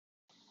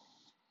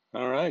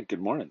All right, good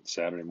morning.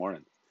 Saturday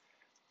morning.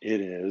 It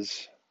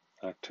is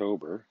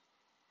October.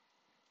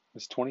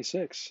 It's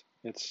 26.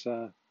 It's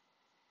kind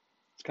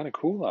of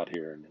cool out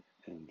here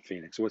in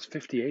Phoenix. It was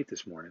 58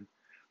 this morning,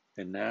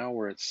 and now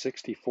we're at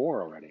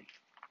 64 already.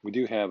 We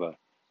do have a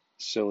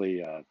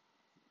silly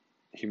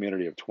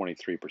humidity of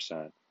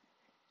 23%,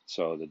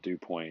 so the dew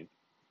point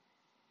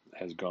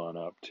has gone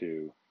up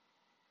to,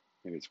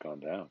 maybe it's gone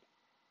down,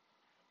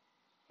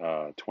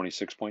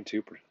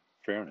 26.2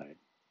 Fahrenheit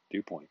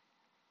dew point.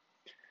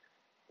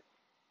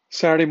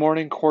 Saturday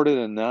morning,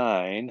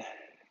 8:45,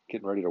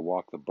 getting ready to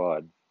walk the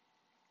bud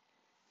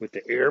with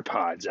the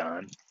AirPods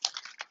on.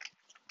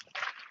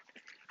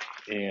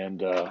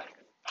 And I'm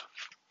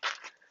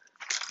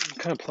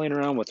kind of playing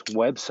around with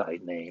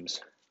website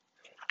names.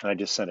 And I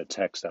just sent a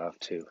text off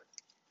to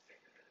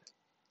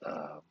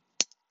uh,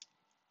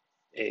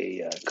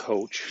 a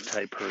coach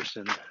type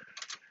person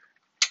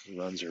who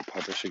runs her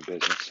publishing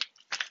business.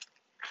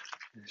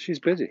 She's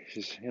busy.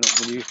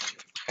 When you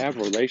have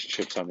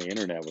relationships on the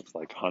internet with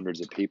like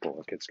hundreds of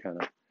people, it gets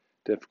kind of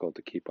difficult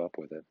to keep up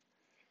with it.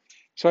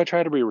 So I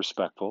try to be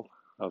respectful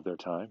of their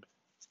time,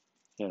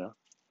 you know,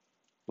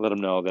 let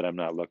them know that I'm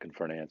not looking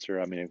for an answer.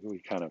 I mean,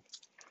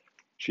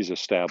 she's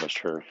established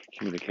her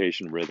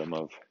communication rhythm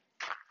of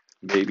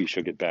maybe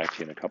she'll get back to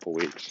you in a couple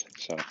weeks.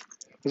 So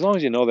as long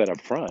as you know that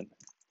up front,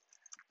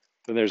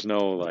 then there's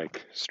no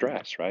like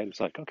stress, right? It's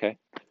like, okay,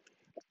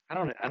 I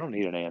don't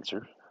need an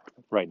answer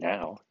right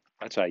now.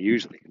 That's how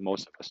usually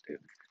most of us do.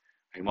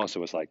 Like most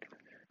of us like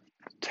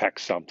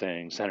text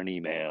something, send an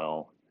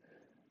email,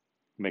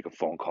 make a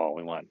phone call.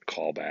 We want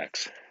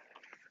callbacks.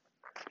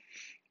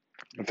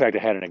 In fact, I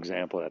had an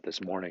example of that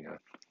this morning.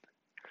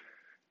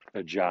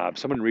 A job.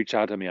 Someone reached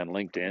out to me on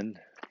LinkedIn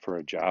for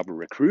a job, a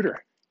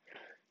recruiter,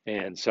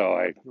 and so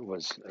I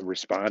was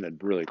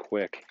responded really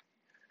quick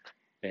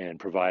and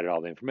provided all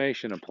the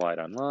information, applied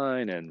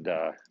online, and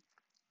I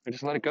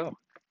just let it go.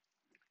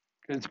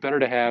 It's better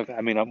to have.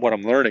 I mean, what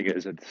I'm learning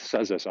is it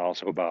says this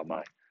also about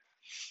my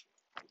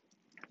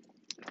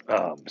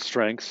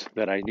strengths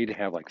that I need to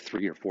have like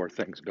three or four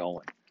things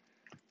going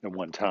at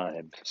one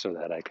time so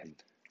that I can,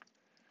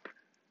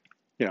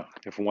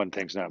 if one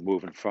thing's not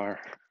moving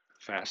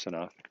fast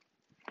enough,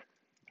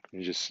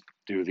 you just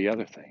do the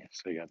other thing.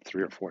 So you got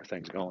three or four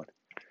things going.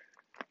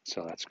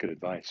 So that's good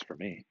advice for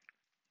me.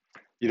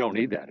 You don't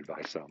need that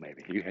advice though.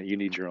 Maybe you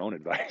need your own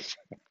advice.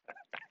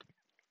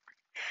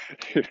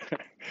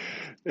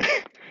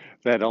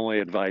 That only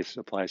advice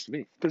applies to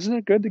me. But isn't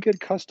it good to get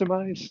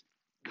customized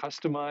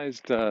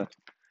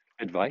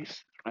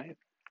advice, right?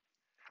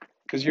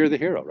 Because you're the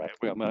hero, right?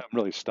 I'm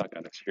really stuck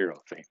on this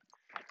hero thing.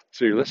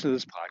 So you're listening to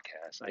this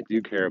podcast. I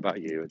do care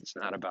about you. It's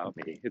not about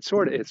me. It's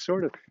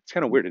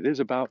kind of weird. It is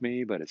about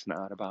me, but it's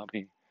not about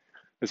me.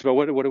 It's about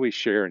what do we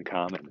share in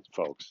common,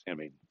 folks? I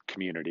mean,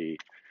 community,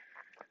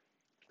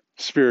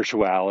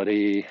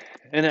 spirituality,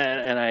 and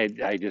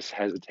I just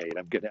hesitate.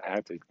 I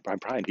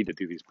probably need to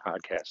do these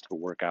podcasts to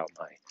work out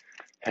my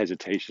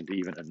hesitation to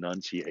even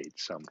enunciate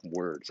some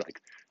words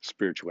like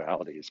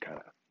spirituality is kind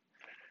of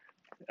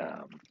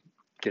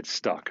gets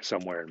stuck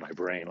somewhere in my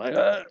brain, like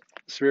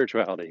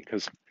spirituality,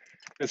 because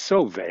it's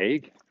so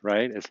vague,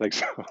 right? It's like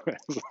so,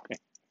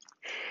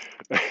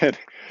 and,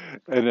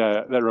 and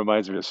that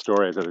reminds me of a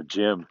story. I was at a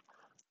gym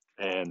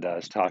and I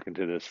was talking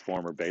to this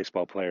former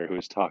baseball player who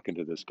was talking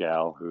to this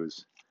gal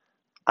who's,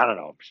 I don't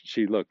know,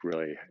 she looked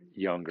really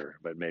younger,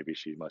 but maybe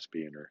she must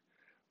be in her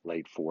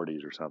late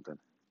 40s or something.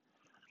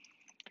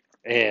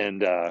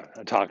 And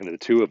I'm talking to the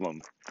two of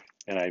them,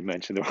 and I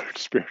mentioned the word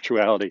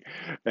spirituality,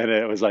 and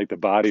it was like the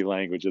body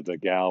language of the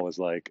gal was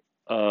like,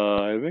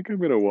 I think I'm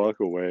gonna walk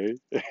away.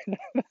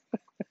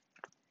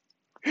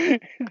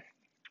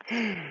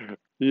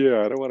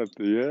 Yeah, I don't want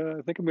to. Yeah,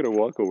 I think I'm going to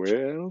walk away.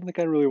 I don't think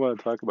I really want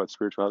to talk about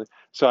spirituality.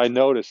 So I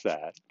noticed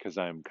that because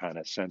I'm kind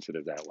of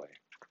sensitive that way,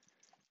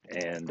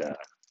 and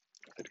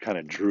it kind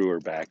of drew her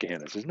back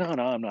in. It says, "No,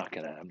 no, I'm not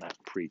gonna. I'm not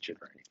preaching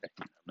or anything.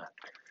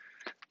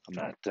 I'm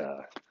not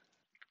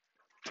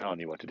telling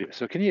you what to do."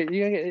 So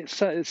can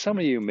some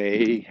of you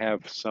may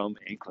have some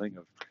inkling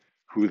of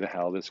who the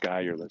hell this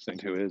guy you're listening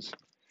to is.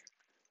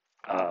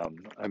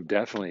 I'm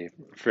definitely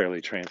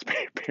fairly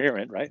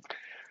transparent, right?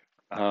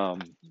 Um,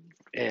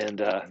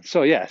 and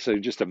so yeah, so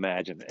just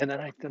imagine. And then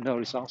I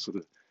notice also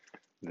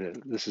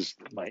this is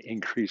my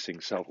increasing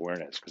self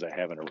awareness because I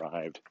haven't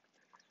arrived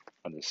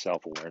on this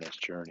self awareness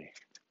journey.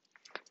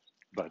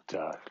 But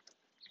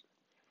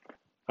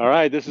all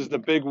right, this is the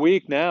big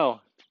week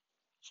now,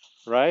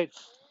 right?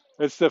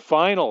 It's the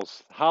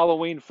finals,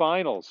 Halloween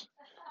finals,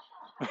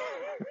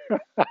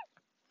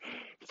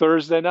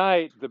 Thursday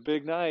night, the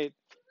big night.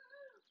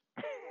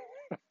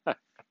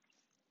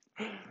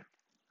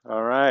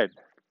 All right,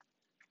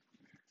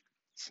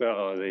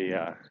 so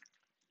yeah,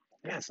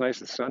 it's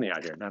nice and sunny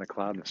out here, not a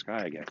cloud in the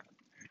sky again.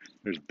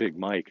 There's Big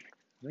Mike.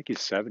 I think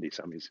he's 70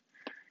 something.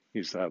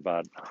 He's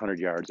about 100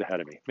 yards ahead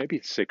of me, maybe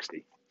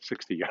 60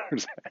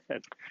 yards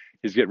ahead.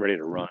 He's getting ready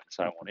to run,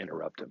 so I won't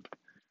interrupt him.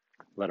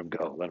 Let him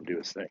go. Let him do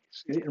his thing.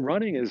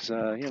 Running is,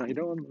 you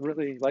don't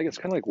really like. It's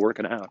kind of like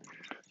working out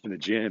in the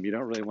gym. You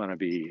don't really want to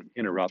be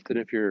interrupted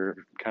if you're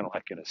kind of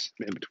like in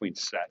between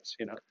sets,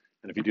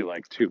 And if you do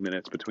like 2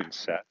 minutes between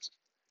sets,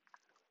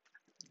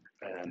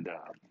 and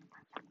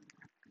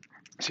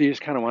so you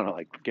just kind of want to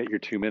like get your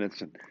 2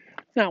 minutes and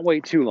not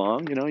wait too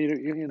long.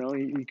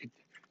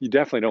 You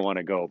definitely don't want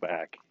to go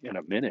back in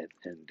a minute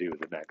and do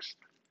the next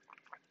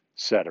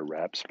set of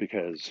reps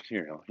because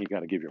you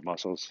got to give your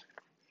muscles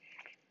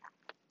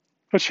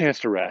a chance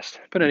to rest.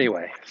 But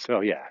anyway,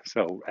 so yeah,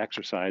 so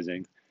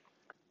exercising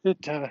it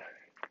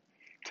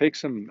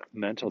takes some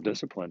mental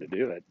discipline to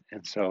do it,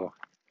 and so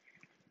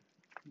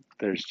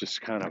there's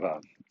just kind of a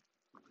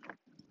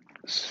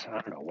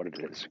I don't know what it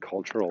is,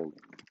 cultural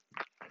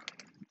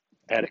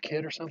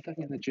etiquette or something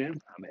in the gym.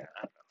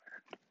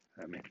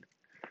 I mean,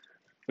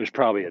 there's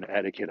probably an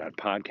etiquette on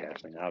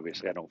podcasting.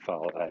 Obviously, I don't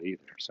follow that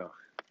either. So,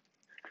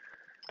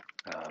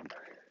 um,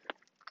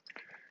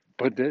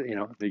 but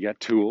they got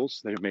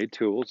tools. They've made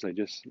tools. They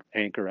just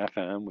Anchor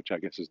FM, which I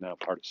guess is now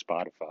part of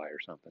Spotify or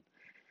something.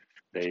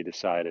 They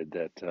decided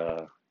that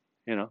they're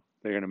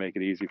going to make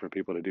it easy for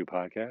people to do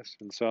podcasts,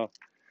 and so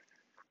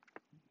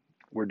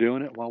we're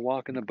doing it while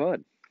walking the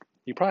bud.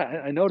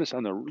 I notice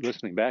on the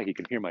listening back, you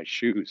can hear my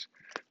shoes,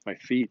 my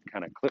feet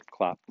kind of clip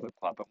clop, clip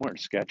clop. I'm wearing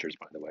Skechers,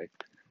 by the way.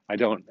 I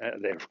don't,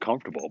 they're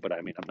comfortable, but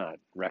I mean, I'm not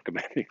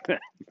recommending them.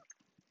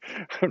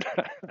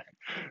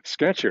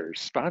 Skechers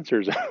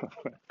sponsors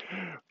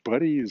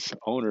Buddy's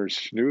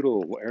owner's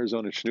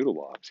Arizona Schnoodle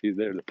Walks.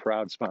 They're the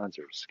proud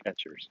sponsors,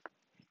 Skechers.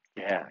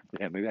 Yeah,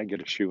 maybe I can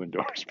get a shoe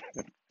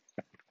endorsement.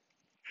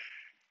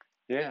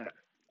 Yeah,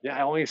 yeah.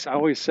 I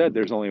always said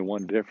there's only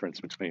one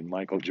difference between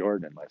Michael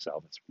Jordan and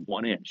myself. It's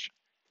 1 inch.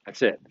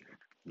 That's it.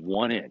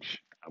 1 inch.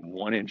 I'm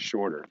 1 inch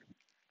shorter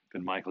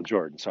than Michael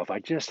Jordan. So if I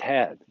just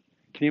had,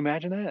 can you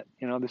imagine that?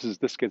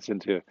 This gets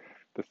into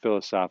the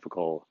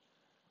philosophical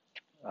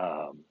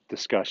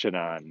discussion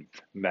on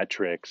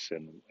metrics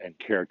and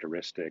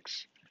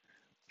characteristics,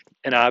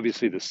 and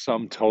obviously the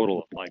sum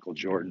total of Michael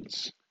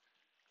Jordan's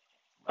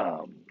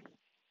um,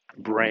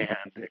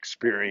 brand,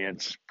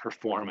 experience,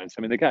 performance.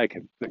 I mean, the guy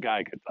could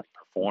like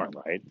perform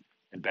right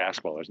in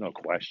basketball. There's no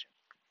question,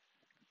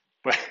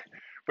 but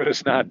but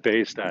it's not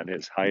based on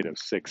his height of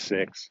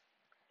 6'6"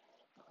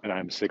 and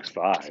I'm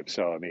 6'5".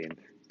 So I mean,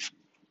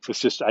 it's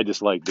just I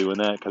just like doing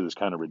that because it's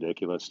kind of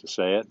ridiculous to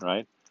say it,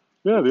 right?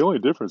 Yeah, the only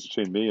difference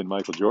between me and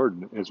Michael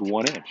Jordan is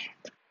 1 inch.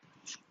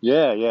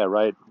 Yeah, yeah,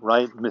 right,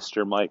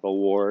 Mr. Michael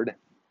Ward,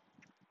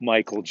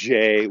 Michael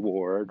J.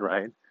 Ward,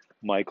 right?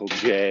 Michael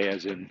J.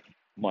 as in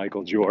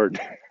Michael Jordan.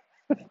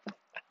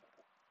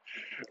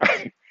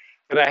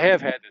 But I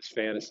have had this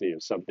fantasy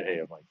of someday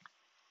of like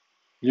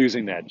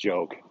using that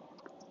joke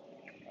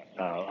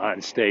on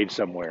stage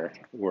somewhere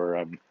where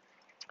I'm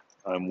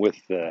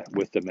with the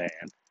man,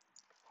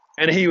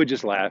 and he would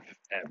just laugh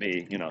at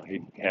me.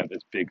 He'd have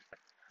this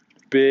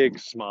big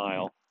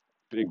smile,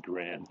 big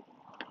grin,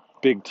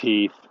 big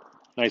teeth,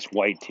 nice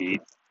white teeth,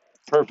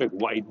 perfect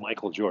white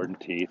Michael Jordan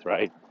teeth,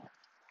 right?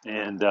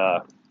 And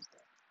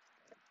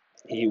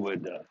he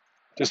would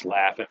just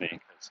laugh at me.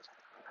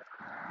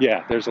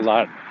 Yeah, there's a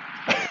lot.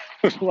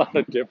 There's a lot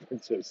of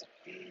differences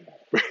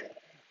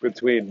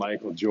between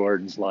Michael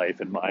Jordan's life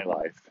and my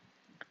life,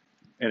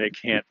 and it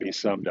can't be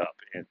summed up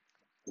in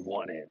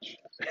 1 inch.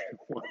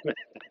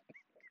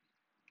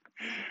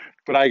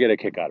 But I get a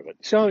kick out of it.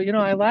 So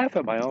I laugh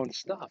at my own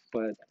stuff,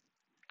 but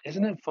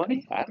isn't it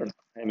funny? I don't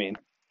know. I mean,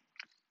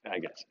 I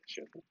guess I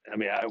shouldn't. I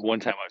mean, one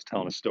time I was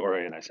telling a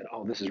story and I said,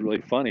 "Oh, this is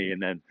really funny,"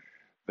 and then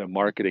the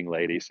marketing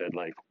lady said,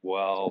 like,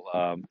 "Well,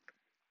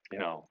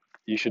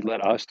 you should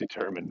let us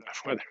determine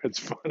whether it's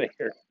funny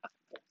or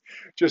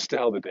just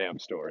tell the damn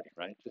story,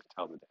 right? Just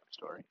tell the damn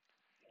story."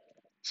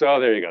 So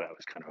there you go. That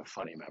was kind of a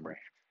funny memory.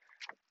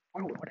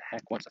 What the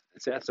heck was it?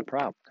 That's the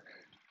problem.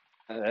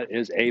 That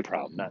is a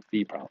problem, not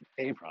the problem.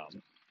 A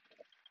problem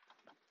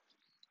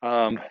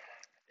um,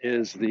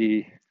 is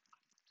the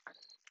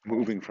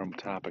moving from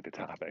topic to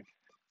topic.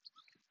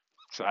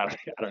 So I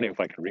don't know if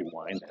I can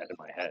rewind that in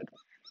my head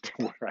to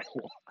where I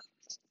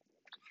was.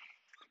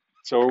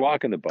 So we're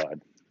walking the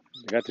bud.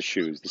 We got the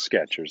shoes, the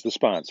Skechers, the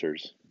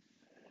sponsors.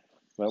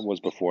 What was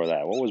before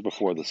that? What was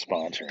before the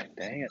sponsoring?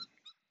 Dang it.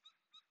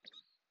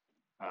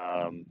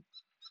 Um,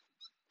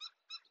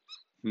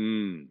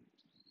 hmm.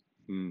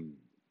 Hmm.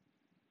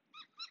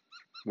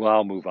 Well,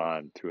 I'll move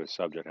on to a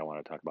subject I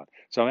want to talk about.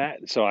 So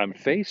I'm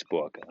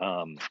Facebook.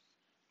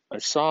 I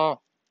saw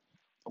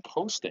a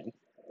posting,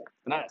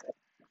 and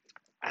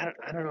I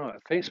don't know.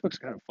 Facebook's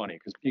kind of funny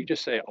because you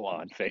just say, "Oh,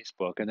 on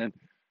Facebook," and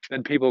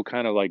then people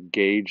kind of like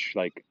gauge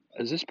like,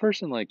 is this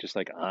person like just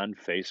like on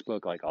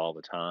Facebook like all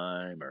the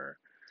time, or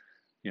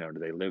do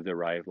they live their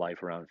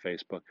life around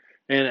Facebook?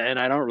 And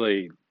I don't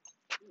really.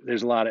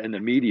 There's a lot of in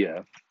the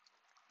media.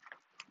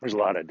 There's a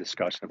lot of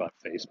discussion about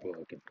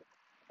Facebook and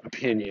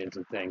opinions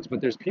and things,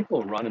 but there's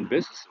people running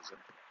businesses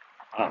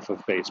off of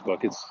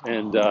Facebook.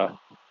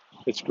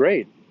 It's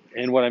great.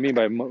 And what I mean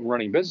by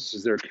running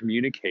businesses, they're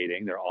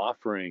communicating, they're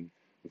offering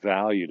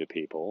value to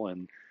people,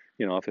 and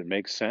if it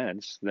makes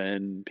sense,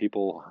 then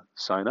people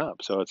sign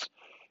up. So it's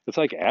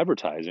like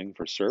advertising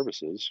for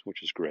services,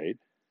 which is great,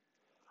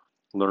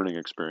 learning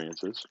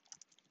experiences.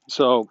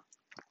 So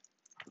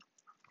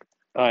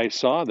I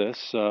saw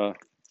this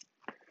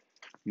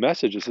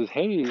message that says,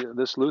 "Hey,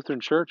 this Lutheran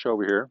church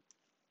over here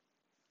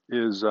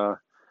is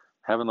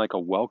having like a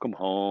welcome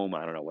home.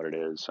 I don't know what it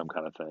is, some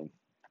kind of thing."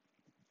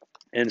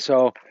 And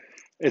so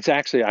it's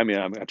actually, I mean,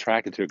 I'm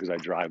attracted to it because I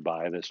drive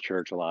by this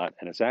church a lot,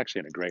 and it's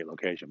actually in a great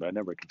location. But I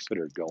never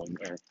considered going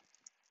there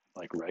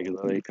like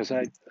regularly because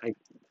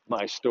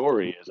my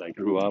story is I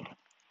grew up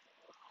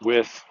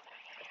with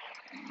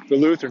the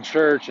Lutheran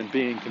Church and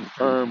being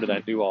confirmed, and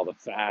I knew all the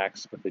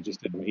facts, but they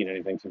just didn't mean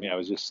anything to me. I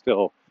was just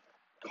still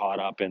caught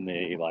up in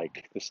the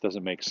like, this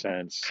doesn't make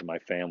sense. My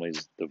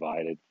family's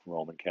divided,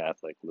 Roman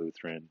Catholic,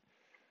 Lutheran.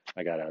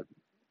 I got a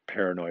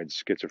paranoid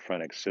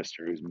schizophrenic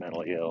sister who's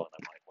mentally ill, and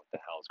I'm like, what the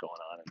hell's going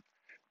on in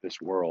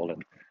this world?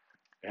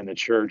 And the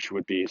church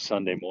would be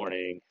Sunday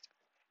morning,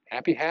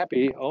 happy,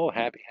 happy, oh,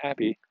 happy,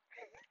 happy.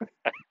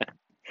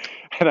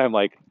 And I'm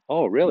like,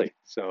 oh, really?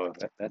 So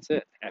that's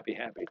it, happy,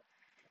 happy.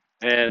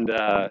 And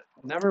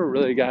never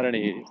really got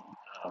any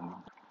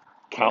um,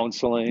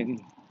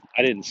 counseling.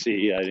 I didn't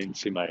see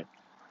my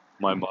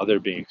mother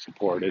being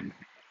supported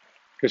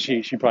because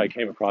she probably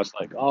came across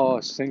like, oh,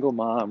 a single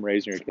mom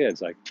raising her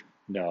kids. Like,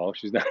 no,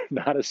 she's not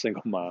not a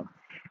single mom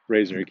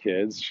raising her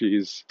kids.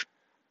 She's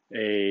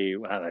a, I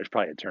don't know, there's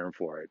probably a term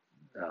for it.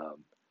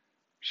 Um,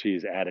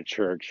 she's at a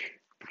church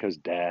because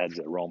dad's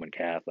a Roman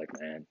Catholic,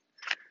 man.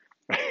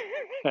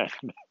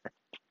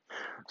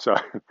 So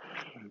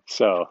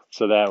so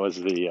that was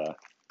the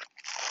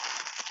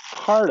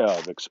part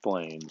of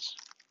explains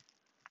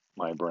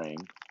my brain,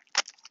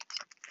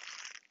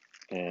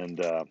 and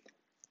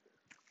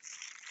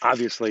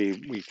obviously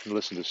we can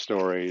listen to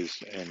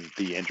stories and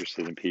be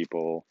interested in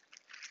people,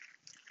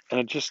 and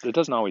it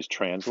doesn't always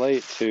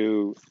translate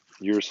to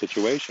your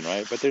situation,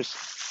 right? But there's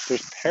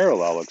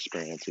parallel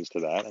experiences to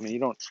that. I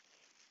mean,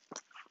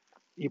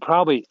 you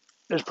probably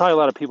there's probably a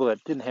lot of people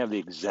that didn't have the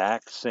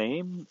exact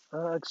same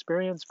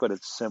experience, but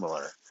it's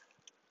similar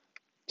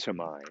to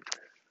mine.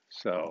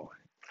 So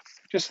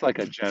just like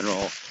a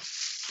general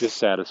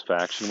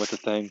dissatisfaction with the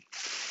thing.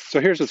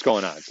 So here's what's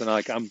going on. So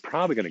like I'm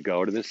probably going to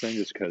go to this thing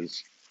just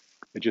because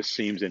it just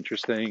seems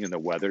interesting and the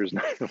weather's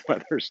the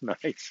weather's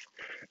nice,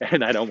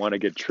 and I don't want to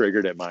get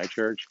triggered at my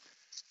church.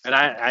 And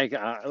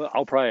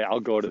I'll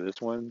go to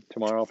this one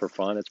tomorrow for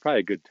fun. It's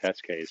probably a good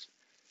test case,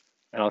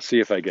 and I'll see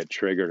if I get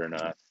triggered or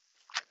not.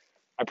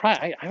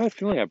 I have a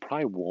feeling I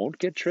probably won't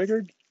get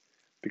triggered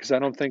because I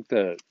don't think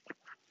the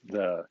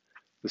the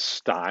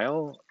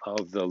style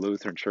of the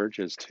Lutheran Church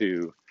is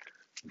to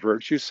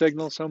virtue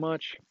signal so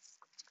much.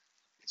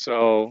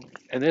 So,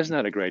 and isn't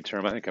that a great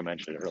term? I think I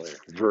mentioned it earlier.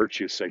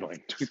 Virtue signaling,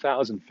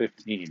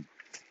 2015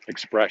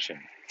 expression,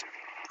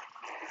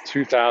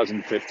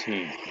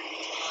 2015.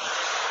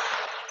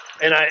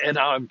 And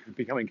now I'm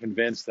becoming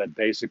convinced that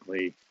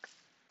basically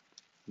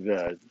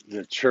the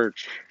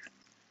church,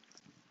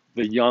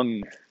 the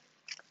young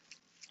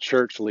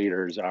church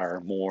leaders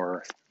are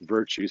more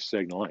virtue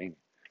signaling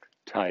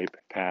type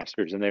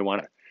pastors, and they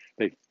want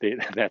to. They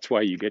that's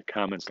why you get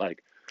comments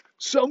like,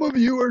 "Some of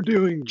you are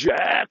doing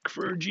jack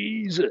for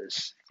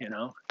Jesus,"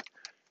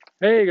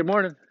 Hey, good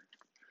morning.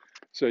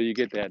 So you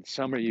get that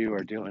some of you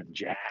are doing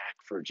jack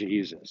for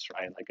Jesus,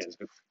 right? Like as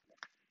if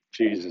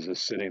Jesus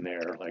is sitting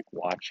there like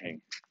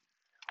watching,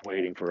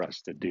 waiting for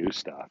us to do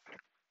stuff.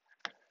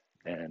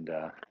 And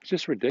it's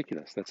just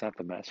ridiculous. That's not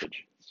the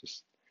message.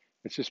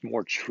 It's just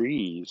more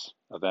trees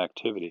of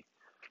activity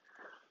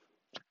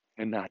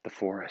and not the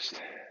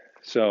forest.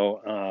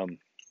 So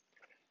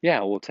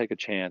yeah, we'll take a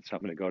chance. I'm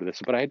going to go to this,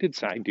 but I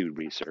do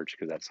research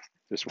because that's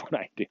just what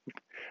I do.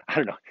 I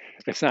don't know.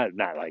 It's not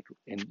like,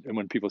 and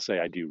when people say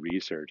I do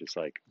research, it's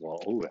like,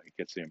 well, oh, it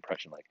gets the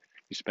impression like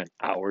you spent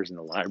hours in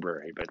the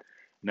library. But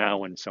now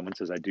when someone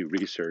says I do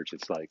research,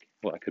 it's like,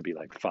 well, it could be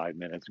like 5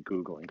 minutes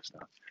Googling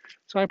stuff.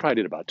 So I probably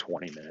did about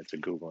 20 minutes of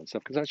Googling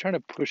stuff because I was trying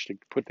to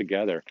put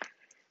together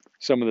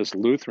some of this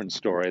Lutheran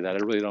story that I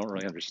really don't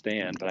really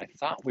understand. But I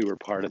thought we were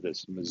part of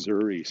this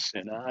Missouri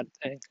Synod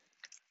thing,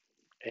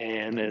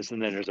 and then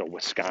there's a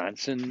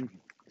Wisconsin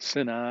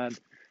Synod,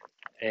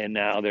 and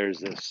now there's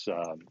this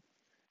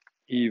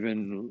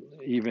even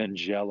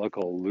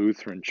evangelical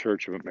Lutheran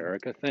Church of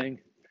America thing.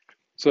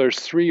 So there's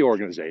three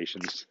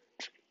organizations.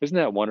 Isn't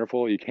that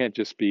wonderful? You can't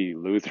just be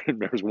Lutheran.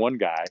 There's one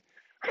guy.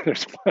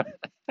 There's one,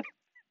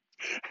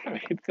 I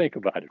mean, think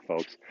about it,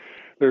 folks.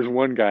 There's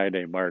one guy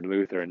named Martin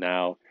Luther, and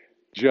now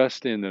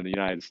just in the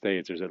United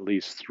States, there's at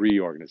least three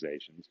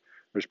organizations.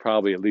 There's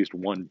probably at least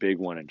one big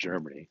one in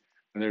Germany,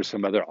 and there's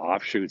some other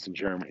offshoots in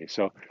Germany.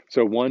 So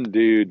one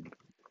dude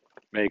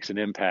makes an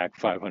impact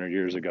 500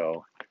 years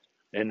ago,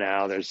 and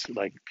now there's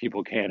like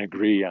people can't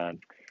agree on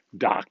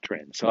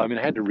doctrine. So I mean,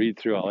 I had to read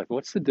through all like,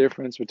 what's the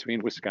difference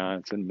between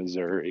Wisconsin,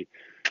 Missouri?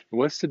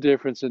 What's the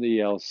difference in the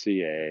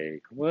LCA?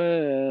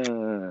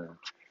 Well,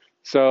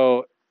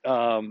 so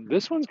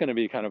this one's going to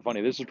be kind of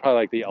funny. This is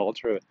probably like the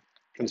ultra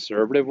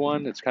conservative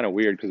one. It's kind of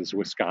weird because it's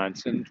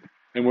Wisconsin,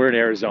 and we're in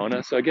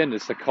Arizona. So again,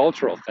 it's a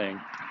cultural thing.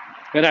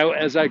 And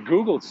as I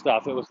Googled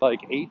stuff, it was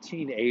like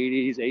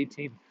 1880s,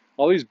 18,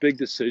 all these big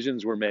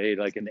decisions were made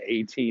like in the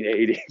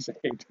 1880s,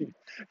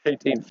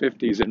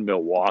 1850s in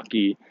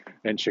Milwaukee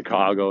and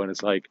Chicago. And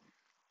it's like,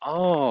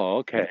 oh,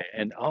 okay.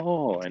 And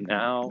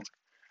now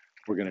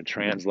we're going to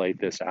translate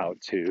this out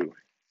to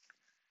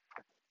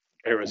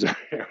Arizona.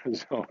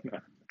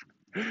 Arizona.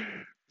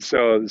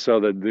 So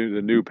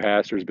the new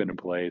pastor's been in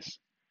place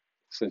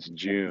since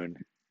June.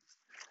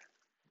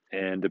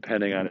 And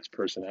depending on his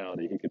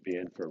personality, he could be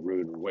in for a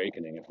rude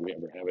awakening if we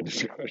ever have a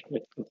discussion.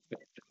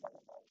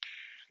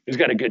 He's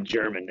got a good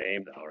German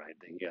name, though, right?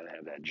 You got to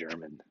have that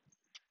German.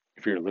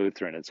 If you're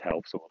Lutheran, it's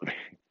helpful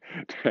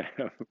to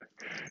have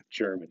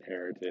German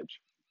heritage.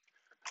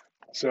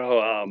 So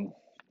I'm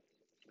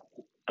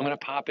going to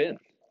pop in.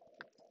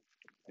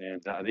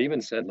 And they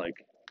even said, like,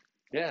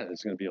 yeah,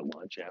 there's going to be a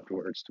lunch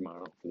afterwards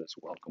tomorrow for this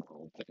welcome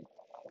home thing.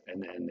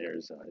 And then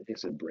he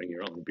said, bring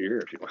your own beer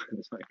if you want.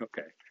 It's like,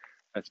 okay,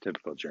 that's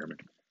typical German.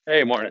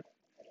 Hey, morning.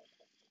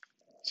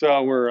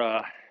 So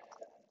we're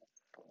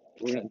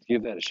going to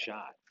give that a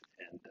shot.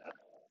 And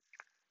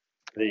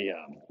the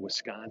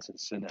Wisconsin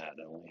Synod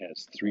only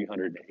has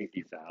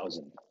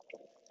 380,000.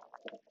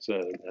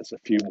 So that's a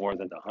few more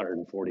than the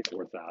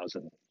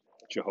 144,000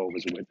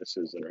 Jehovah's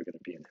Witnesses that are going to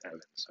be in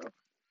heaven. So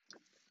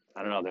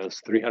I don't know,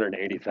 those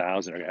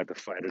 380,000 are going to have to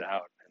fight it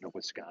out in the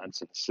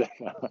Wisconsin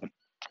Synod.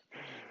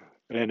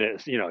 And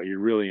you're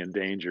really in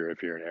danger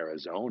if you're in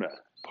Arizona,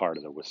 part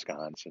of the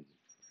Wisconsin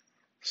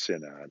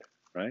Synod,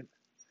 right?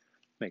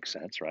 Makes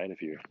sense, right?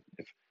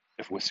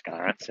 If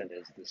Wisconsin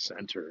is the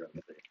center of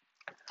the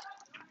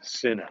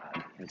Synod,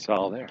 it's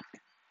all there.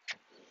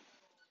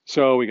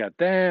 So we got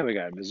that, we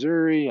got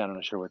Missouri. I'm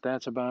not sure what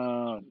that's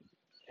about.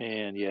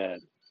 And yet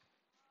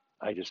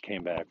I just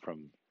came back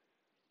from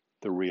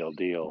the real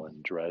deal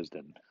in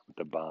Dresden with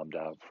the bombed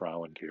out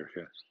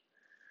Frauenkirche.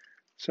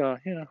 So,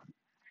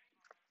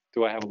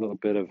 do I have a little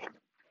bit of,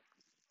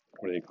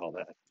 what do you call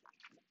that?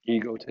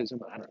 Egotism?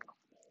 I don't know.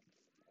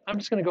 I'm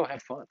just going to go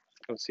have fun.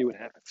 Go see what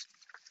happens.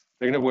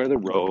 They're going to wear the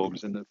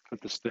robes and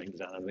put the things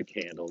on, the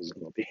candles,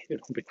 and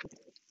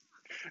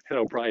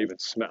it'll probably even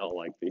smell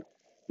like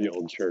the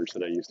old church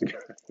that I used to go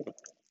to.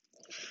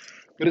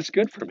 But it's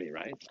good for me,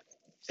 right?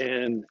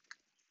 And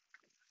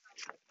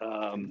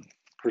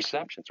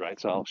perceptions, right?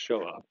 So I'll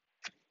show up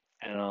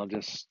and I'll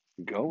just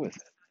go with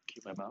it.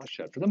 Keep my mouth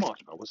shut for the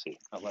most part. We'll see.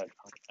 I'll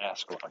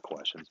ask a lot of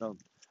questions.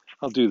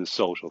 I'll do the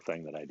social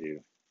thing that I do.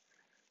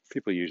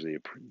 People usually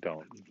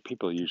don't.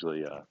 People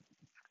usually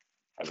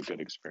have a good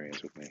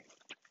experience with me.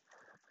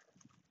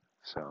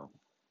 So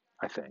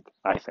I think.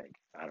 I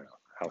don't know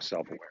how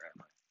self-aware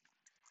am I.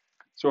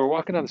 So we're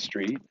walking down the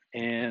street,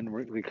 and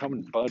we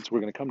come, buds. We're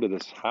going to come to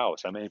this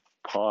house. I may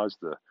pause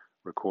the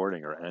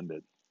recording or end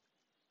it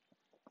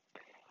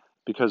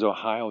because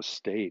Ohio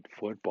State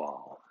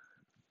football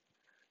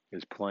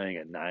is playing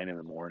at 9 in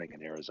the morning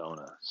in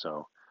Arizona.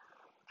 So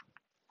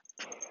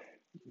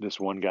this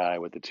one guy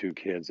with the two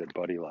kids that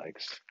Buddy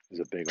likes is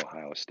a big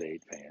Ohio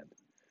State fan.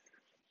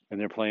 And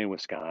they're playing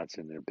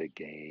Wisconsin, their big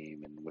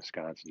game, and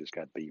Wisconsin just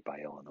got beat by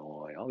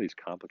Illinois. All these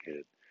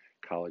complicated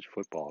college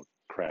football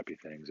crappy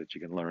things that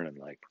you can learn in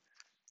like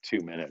 2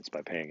 minutes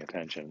by paying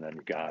attention, and then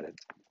you got it.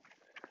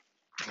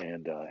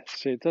 And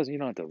see, it doesn't. You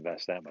don't have to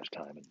invest that much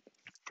time in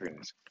figuring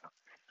this out.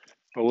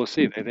 But we'll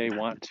see. They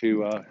want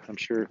to. I'm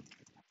sure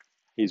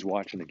he's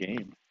watching the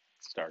game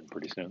starting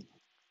pretty soon,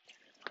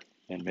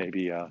 and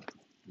maybe I'll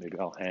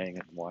hang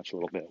and watch a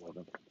little bit with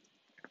him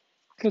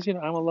because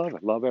I'm a lover.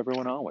 Love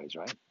everyone always,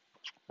 right?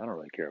 I don't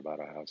really care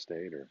about Ohio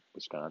State or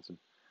Wisconsin,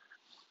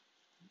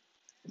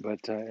 but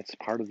it's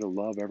part of the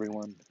love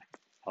everyone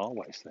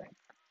always thing.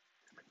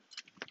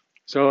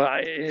 So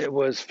it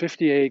was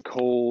 58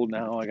 cold.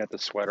 Now I got the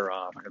sweater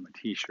off. I got my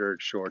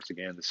t-shirt, shorts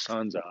again. The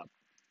sun's up,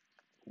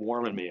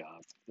 warming me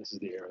up. This is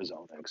the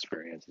Arizona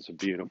experience. It's a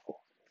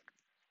beautiful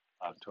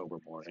October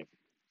morning.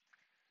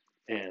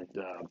 And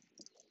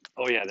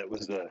oh yeah, that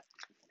was the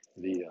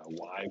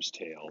wives'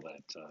 tale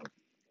that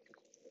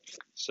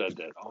said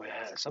that. Oh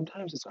yeah,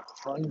 sometimes it's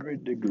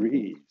 100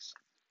 degrees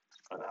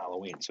on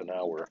Halloween. So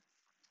now we're a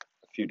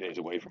few days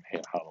away from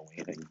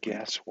Halloween, and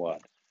guess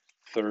what?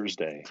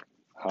 Thursday,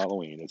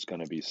 Halloween, it's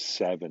going to be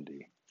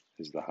 70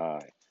 is the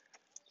high.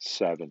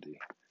 70.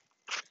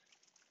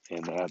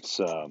 And that's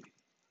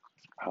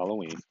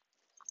Halloween,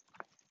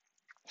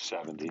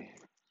 70.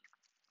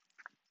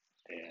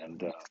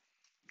 And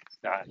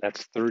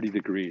that's 30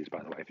 degrees,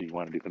 by the way, if you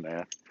want to do the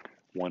math.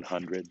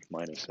 100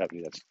 minus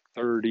 70, that's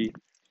 30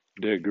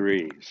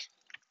 degrees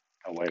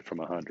away from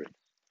 100.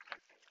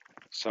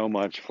 So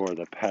much for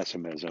the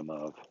pessimism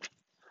of,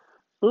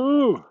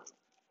 oh,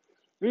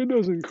 it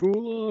doesn't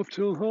cool off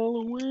till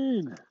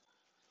Halloween.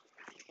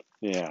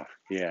 Yeah,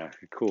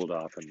 it cooled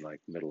off in like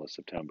middle of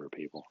September,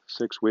 people.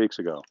 6 weeks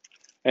ago.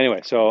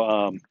 Anyway,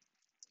 so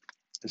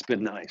it's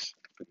been nice.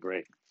 It's been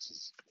great.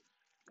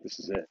 This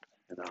is it.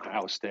 And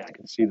Ohio State, I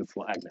can see the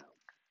flag now.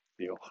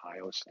 The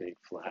Ohio State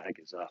flag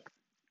is up.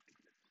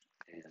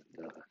 And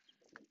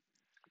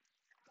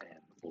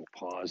we'll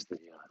pause the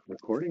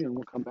recording and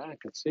we'll come back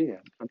and see you.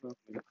 I'm going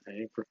to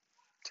hang for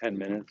 10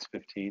 minutes,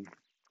 15.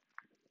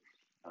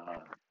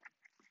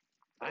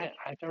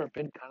 I've never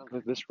been kind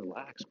of this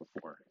relaxed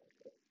before.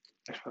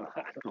 I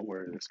don't know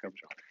where this comes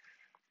from.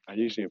 I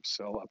usually am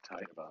so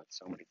uptight about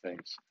so many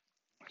things,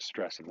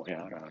 stressing way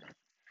out on it.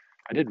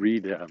 I did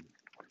read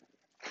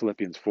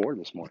Philippians 4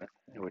 this morning,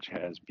 which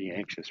has be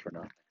anxious for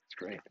nothing. It's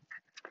great.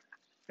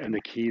 And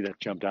the key that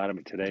jumped out at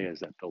me today is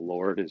that the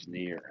Lord is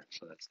near.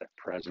 So that's that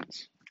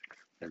presence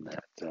and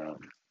that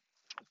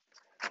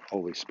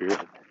Holy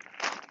Spirit.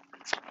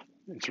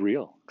 It's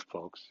real,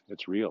 folks.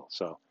 It's real.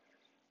 So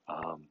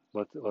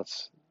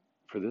let's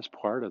for this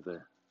part of the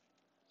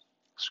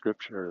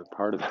scripture,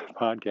 part of the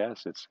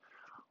podcast, it's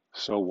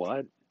so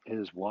what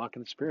is walk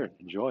in the Spirit.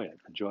 Enjoy it.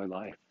 Enjoy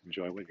life.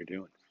 Enjoy what you're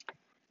doing.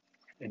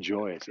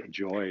 Enjoy it.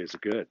 Joy is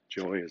good.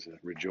 Joy is a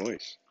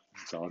rejoice.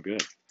 It's all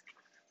good.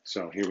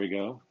 So here we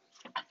go.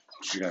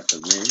 We got the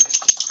room.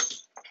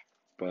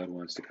 Bud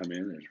wants to come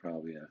in. There's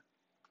probably a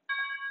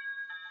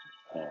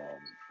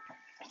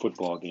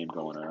football game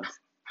going on.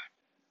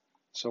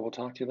 So we'll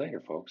talk to you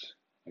later, folks.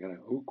 I gotta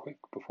quick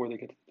before they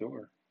get to the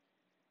door.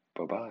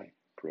 Bye-bye.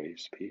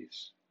 Grace,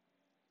 peace.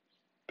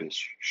 Bis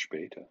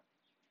später.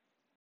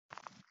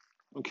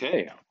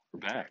 Okay, we're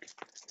back.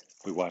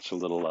 We watched a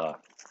little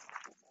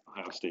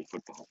Ohio State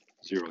football,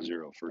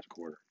 0-0 first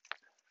quarter.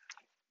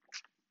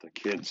 The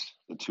kids,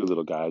 the two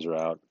little guys are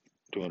out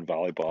doing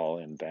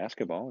volleyball and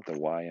basketball at the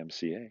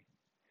YMCA.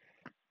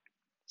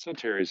 So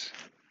Terry's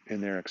in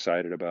there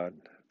excited about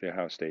the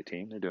Ohio State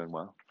team. They're doing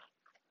well.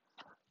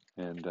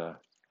 And,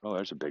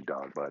 there's a big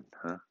dog, Bud,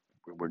 huh?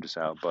 We're just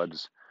out. I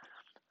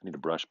need to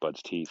brush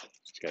Bud's teeth.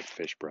 He's got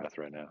fish breath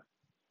right now.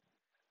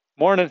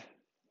 Morning.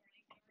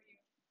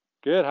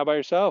 Good. How about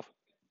yourself?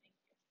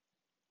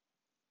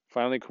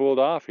 Finally cooled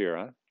off here,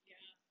 huh?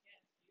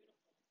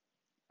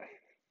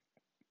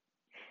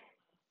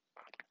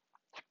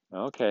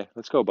 Okay,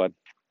 let's go, Bud.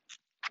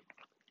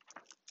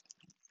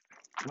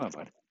 Come on,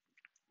 Bud.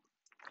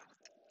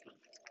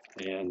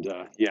 And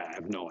I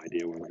have no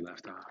idea where we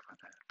left off with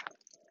that.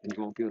 And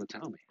you won't be able to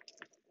tell me.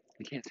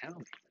 You can't tell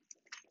me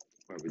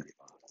where we leave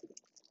off.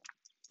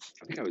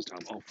 I think I was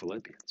talking about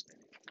Philippians.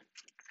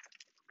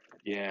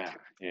 Yeah.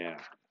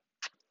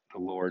 The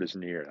Lord is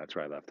near. That's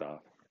where I left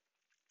off.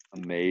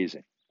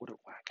 Amazing. What a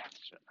whack.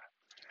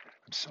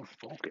 I'm so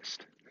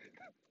focused.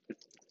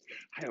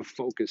 I have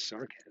focused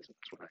sarcasm.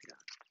 That's what I got.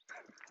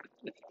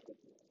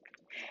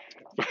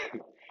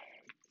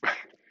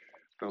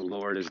 The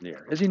Lord is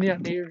near. Is he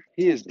not near?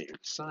 He is near.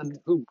 Sun.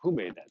 Who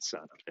made that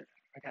sun up there?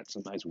 I got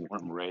some nice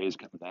warm rays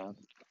coming down.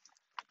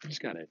 I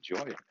just gotta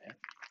enjoy it, man.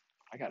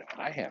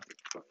 I have to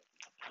enjoy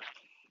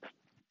it.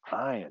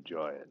 I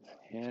enjoy it.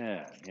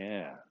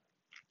 Yeah.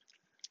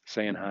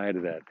 Saying hi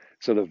to that.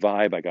 So the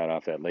vibe I got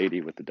off that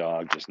lady with the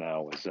dog just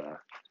now was,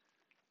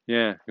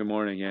 good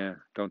morning. Yeah,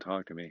 don't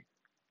talk to me.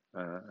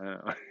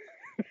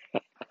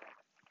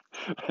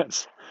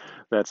 That's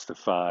the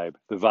vibe.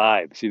 The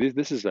vibe. See,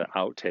 this is an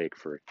outtake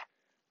for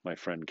my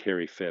friend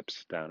Carrie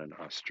Phipps down in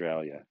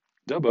Australia.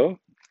 Dubbo,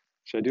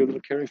 should I do a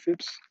little Carrie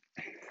Phipps?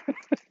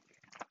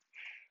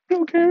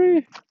 Go,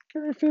 Carrie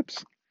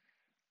Phipps.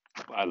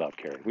 I love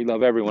Carrie. We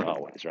love everyone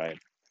always, right?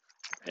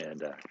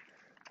 And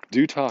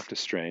do talk to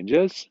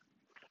strangers.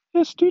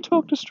 Yes, do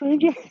talk to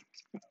strangers.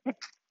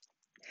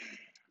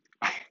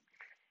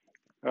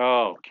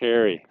 Oh,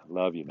 Carrie, I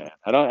love you, man.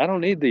 I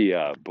don't need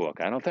the book.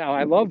 I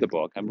love the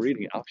book. I'm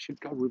reading it. I should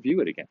go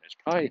review it again.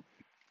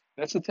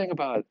 That's the thing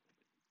about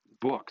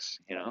books.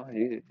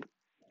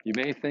 You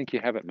may think you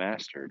have it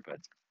mastered, but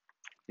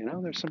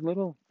there's some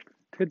little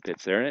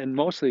tidbits there, and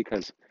mostly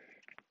because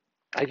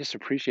I just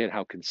appreciate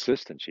how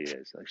consistent she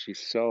is. Like, she's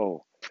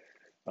so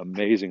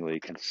amazingly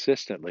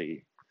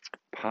consistently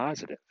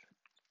positive.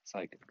 It's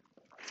like,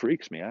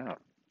 freaks me out.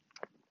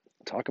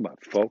 Talk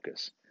about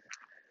focus.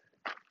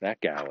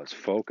 That gal is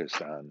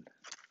focused on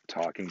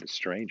talking to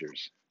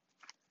strangers.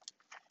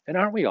 And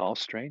aren't we all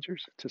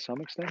strangers to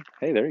some extent?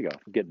 Hey, there you go.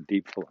 I'm getting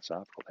deep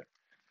philosophical there.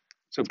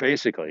 So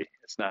basically,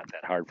 it's not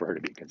that hard for her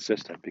to be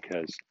consistent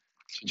because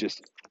she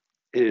just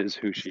is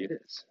who she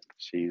is.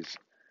 She's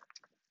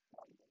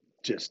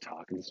just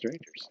talking to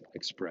strangers,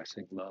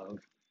 expressing love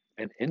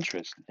and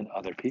interest in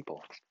other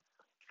people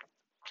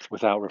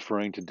without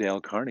referring to Dale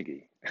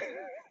Carnegie.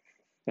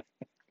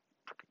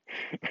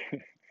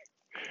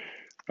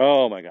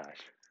 Oh my gosh.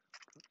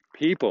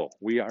 People,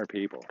 we are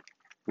people.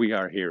 We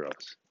are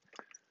heroes.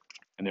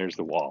 And there's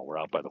the wall. We're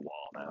out by the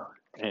wall now.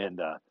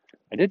 And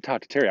I did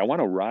talk to Terry. I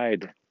want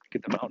to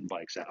get the mountain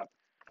bikes out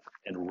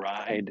and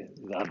ride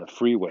on the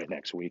freeway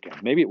next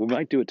weekend. Maybe we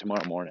might do it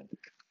tomorrow morning.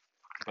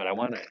 But I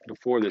want to,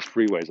 before this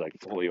freeway is like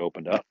fully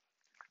opened up,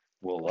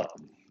 we'll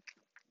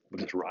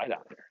just ride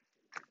out there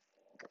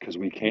because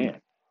we can.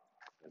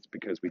 It's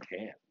because we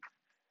can.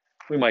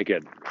 We might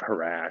get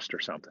harassed or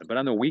something. But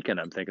on the weekend,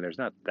 I'm thinking there's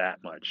not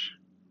that much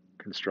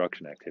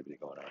construction activity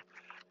going on.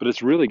 But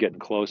it's really getting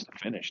close to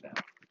finish now.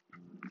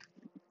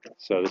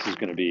 So this is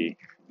going to be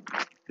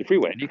the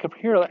freeway. And you can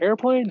hear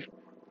airplanes.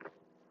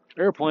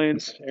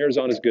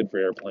 Arizona's good for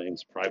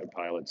airplanes, private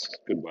pilots,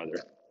 good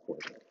weather.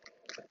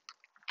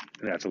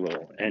 And that's a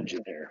little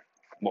engine there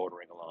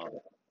motoring along,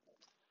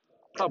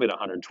 probably at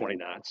 120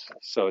 knots.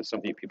 So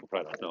some people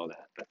probably don't know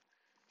that. But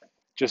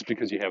just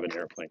because you have an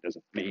airplane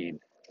doesn't mean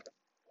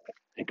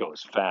it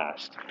goes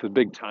fast. The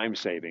big time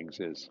savings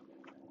is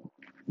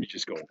you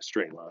just go in a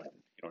straight line.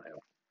 You don't have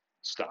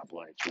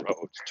stoplights,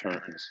 roads,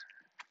 turns.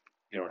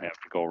 You don't have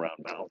to go around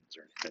mountains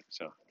or anything.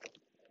 So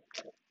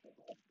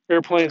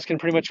airplanes can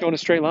pretty much go in a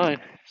straight line.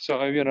 So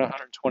I've got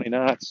 120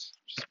 knots.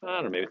 Just, I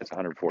don't know, maybe it's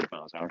 140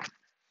 miles an hour.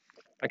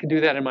 I can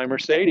do that in my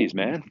Mercedes,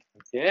 man.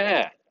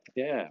 Yeah,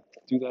 yeah.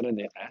 Do that in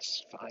the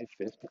S550.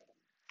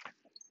 I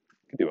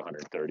can do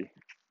 130.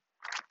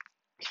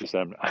 It's just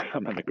I'm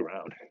on the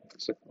ground.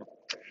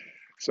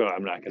 So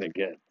I'm not going to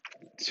get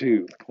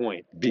to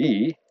point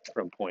B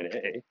from point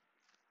A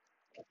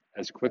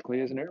as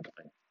quickly as an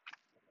airplane.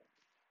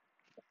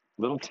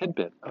 Little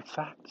tidbit of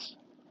facts.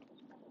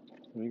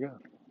 There you go.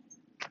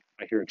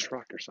 I hear a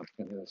truck or something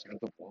on the other side of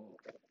the wall.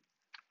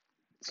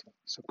 It's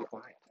so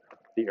quiet.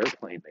 The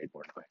airplane made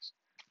more noise.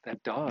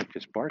 That dog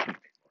just barking made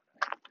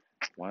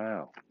more noise.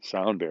 Wow.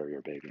 Sound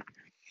barrier, baby.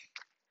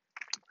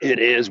 It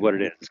is what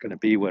it is. It's going to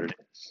be what it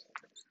is.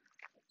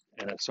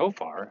 And so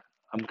far,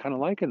 I'm kind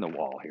of liking the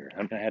wall here.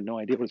 I had no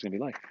idea what it's going to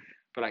be like.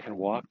 But I can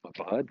walk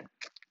Bud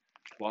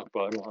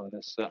along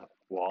this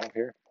wall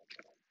here.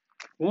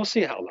 We'll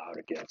see how loud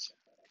it gets,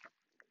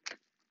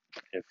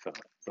 if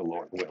the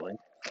Lord willing.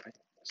 Right?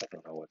 I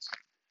don't know what's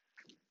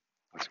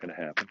going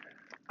to happen.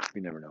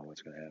 We never know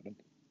what's going to happen.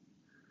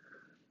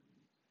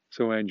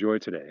 So I enjoy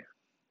today.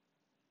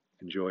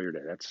 Enjoy your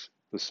day. That's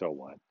the so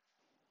what.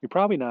 You're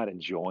probably not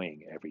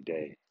enjoying every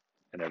day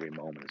and every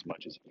moment as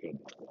much as you could.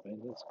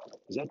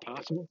 Is that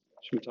possible?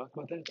 Should we talk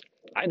about that?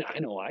 I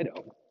know I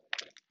don't.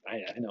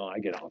 I know I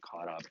get all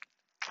caught up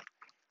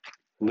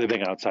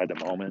living outside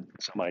the moment.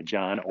 So my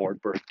John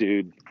Ortberg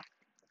dude,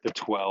 the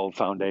 12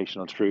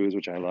 foundational truths,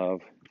 which I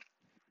love,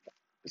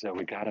 is that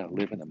we gotta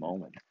live in the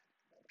moment.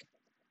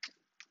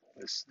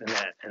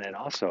 And then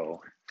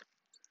also,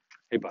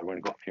 hey bud, we're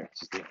gonna go up here.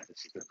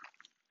 This is the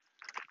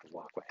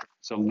walkway.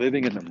 So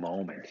living in the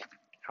moment.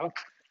 How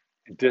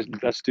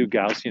let's do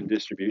Gaussian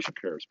distribution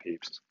curves,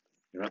 peeps.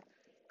 You know,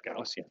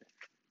 Gaussian.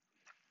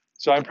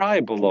 So I'm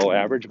probably below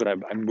average, but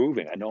I'm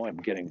moving. I know I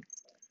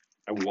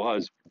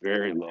was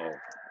very low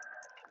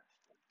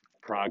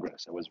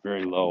progress. I was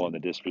very low on the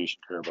distribution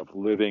curve of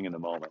living in the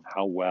moment.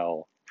 How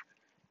well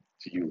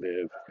do you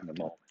live in the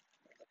moment?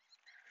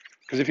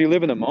 Because if you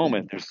live in the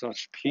moment, there's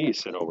such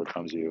peace that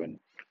overcomes you.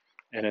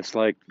 And it's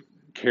like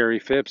Carrie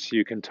Phipps,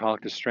 you can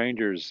talk to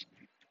strangers.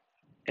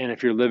 And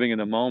if you're living in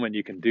the moment,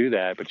 you can do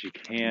that, but you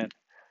can't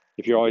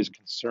if you're always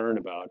concerned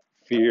about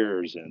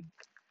fears and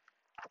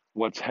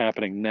what's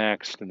happening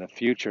next in the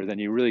future, then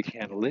you really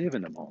can't live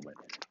in the moment.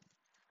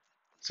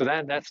 So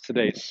that's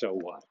today's so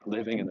what?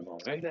 Living in the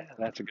moment. Hey,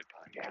 that's a good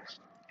podcast.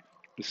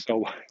 So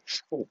what?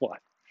 So what?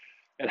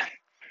 And,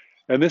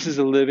 and this is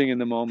a living in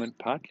the moment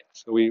podcast.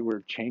 So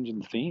we're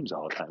changing themes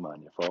all the time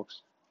on you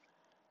folks.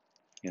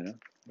 You know,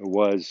 it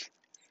was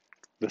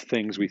the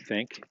things we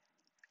think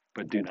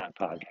but do not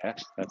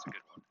podcast. That's a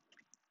good one.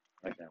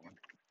 Like that one.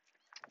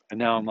 And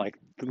now I'm like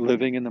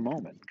living in the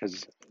moment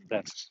because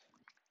that's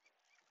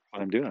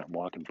what I'm doing. I'm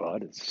walking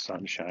Bud. It's the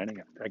sun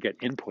shining. I get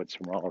inputs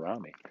from all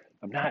around me.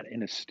 I'm not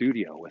in a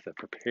studio with a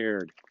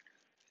prepared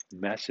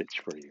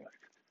message for you.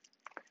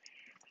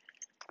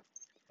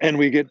 And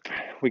we get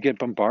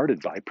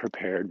bombarded by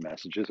prepared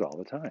messages all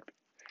the time.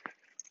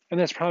 And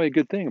that's probably a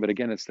good thing. But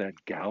again, it's that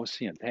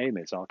Gaussian, hey,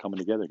 it's all coming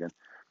together again.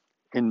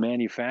 In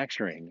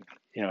manufacturing,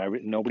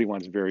 nobody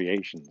wants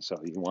variation. So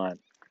you want,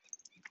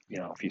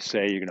 if you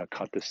say you're going to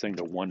cut this thing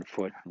to 1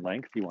 foot in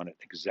length, you want it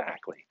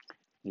exactly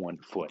 1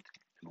 foot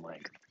in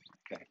length.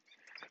 Okay.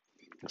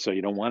 And so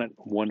you don't want it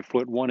 1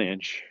 foot 1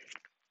 inch.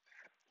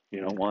 You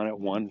don't want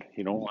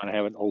to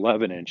have it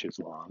 11 inches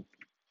long,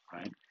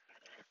 right?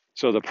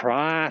 So the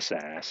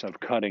process of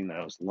cutting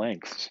those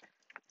lengths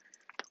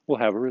will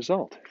have a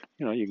result.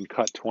 You can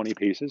cut 20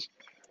 pieces,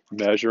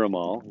 measure them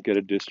all, get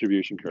a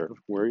distribution curve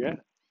where you're at.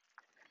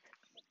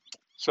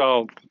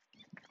 So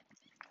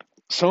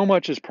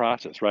much is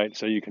process, right?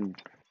 So you can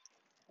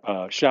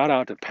shout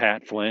out to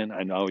Pat Flynn.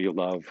 I know you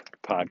love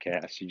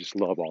podcasts. You just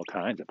love all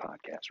kinds of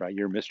podcasts, right?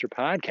 You're Mr.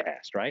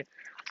 Podcast, right?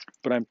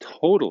 But I'm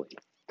totally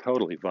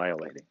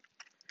violating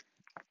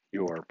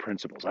your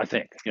principles, I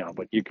think,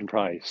 but you can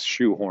probably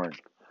shoehorn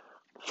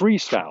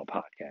freestyle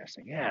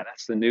podcasting. Yeah,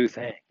 that's the new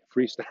thing.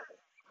 Freestyle.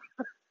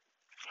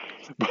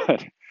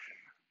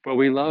 but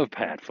we love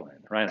Pat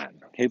Flynn, right on.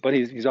 Okay, but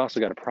he's also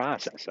got a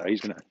process. So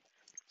he's gonna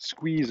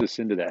squeeze us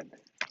into that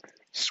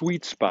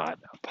sweet spot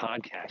of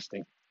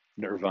podcasting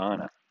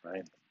nirvana,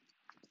 right?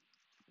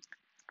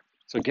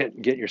 So get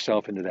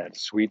yourself into that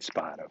sweet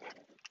spot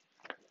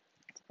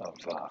of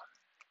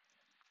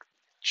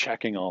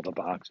checking all the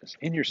boxes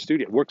in your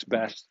studio. It works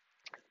best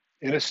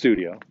in a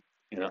studio,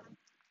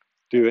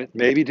 do it.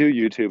 Maybe do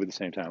YouTube at the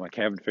same time. I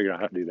haven't figured out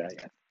how to do that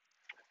yet.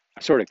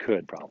 I sort of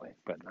could probably,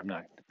 but I'm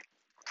not.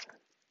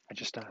 I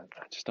just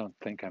don't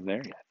think I'm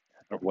there yet,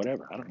 or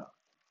whatever. I don't know.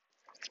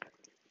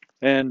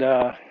 And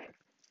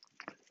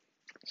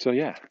So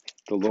yeah,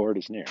 the Lord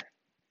is near.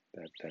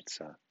 That's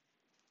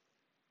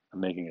I'm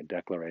making a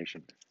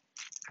declaration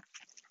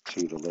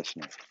to the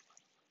listener.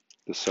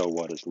 The so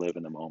what is live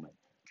in the moment.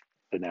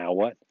 The now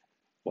what?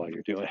 Well,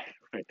 you're doing it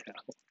right now.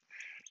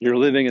 You're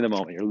living in the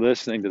moment. You're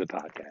listening to the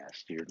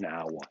podcast. You're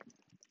now what?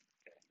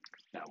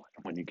 Now what?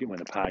 When the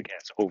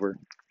podcast's over,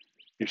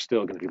 you're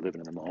still going to be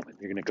living in the moment.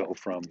 You're going to go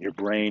from your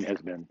brain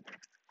has been,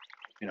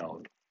 you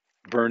know,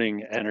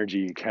 burning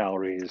energy,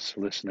 calories,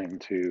 listening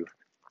to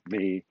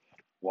me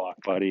walk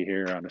buddy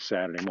here on a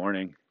Saturday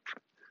morning,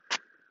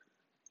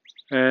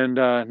 and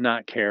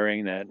not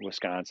caring that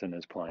Wisconsin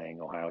is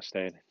playing Ohio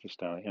State. Just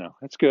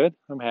it's good.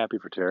 I'm happy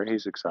for Terry.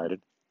 He's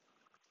excited,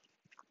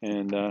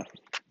 and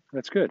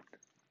that's good.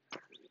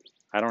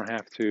 I don't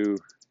have to.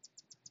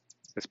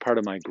 It's part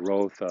of my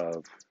growth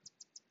of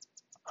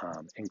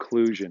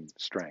inclusion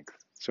strength.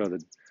 So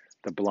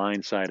the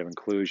blind side of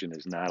inclusion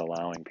is not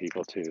allowing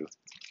people to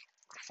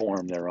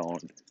form their own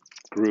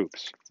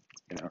groups.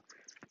 You know,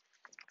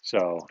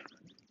 so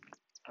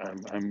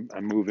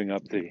I'm moving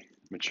up the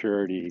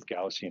maturity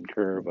Gaussian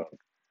curve of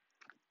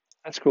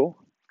that's cool.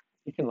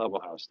 You can love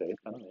Ohio State.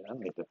 I don't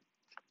need to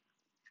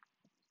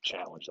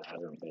challenge that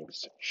or maybe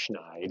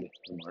schneid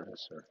or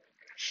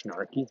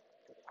snarky.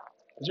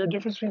 Is there a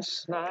difference between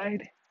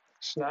snide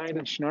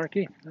and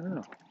snarky? I don't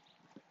know.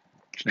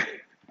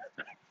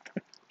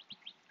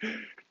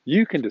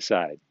 You can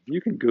decide.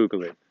 You can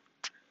Google it.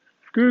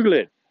 Google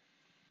it.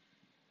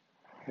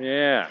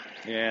 Yeah,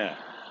 yeah.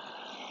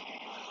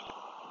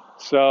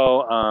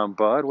 So,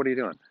 Bud, what are you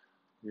doing?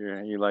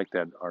 You like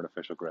that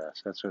artificial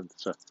grass? That's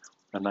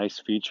a nice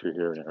feature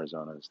here in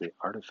Arizona is the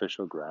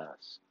artificial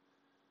grass.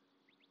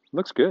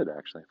 Looks good,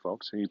 actually,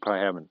 folks. You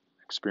probably haven't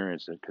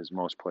experienced it because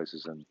most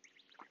places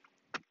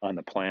on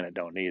the planet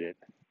don't need it.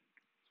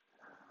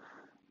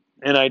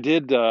 And I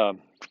did Google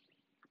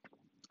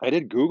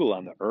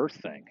on the Earth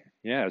thing.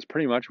 Yeah, it's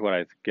pretty much what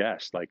I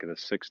guessed, like in the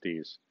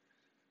 '60s,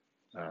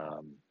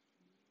 um,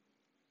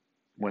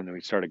 when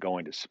we started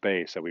going to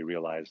space, that we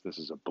realized this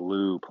is a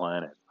blue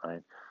planet,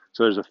 right?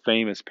 So there's a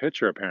famous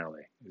picture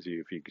apparently. If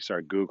you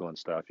start Googling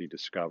stuff, you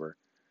discover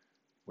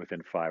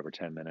within 5 or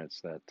 10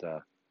 minutes that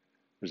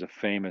there's a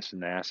famous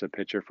NASA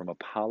picture from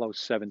Apollo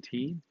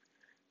 17.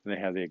 And they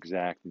have the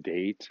exact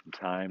date and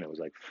time. It was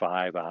like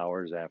 5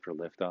 hours after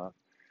liftoff,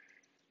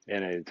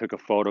 and it took a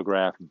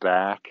photograph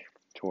back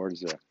towards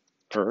the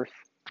Earth,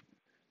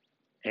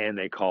 and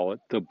they call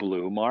it the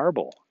blue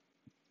marble.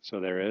 So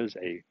there is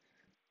a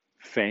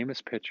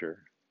famous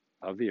picture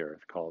of the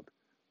Earth called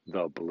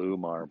the blue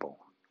marble,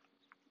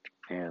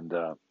 and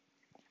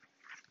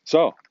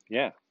so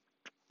yeah,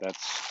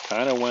 that's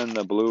kind of when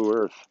the blue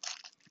Earth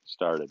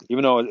started.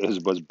 Even though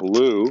was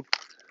blue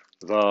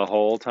the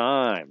whole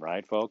time,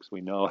 right, folks?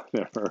 We know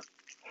the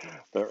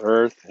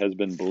Earth has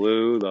been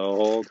blue the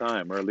whole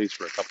time, or at least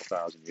for a couple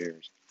thousand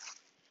years.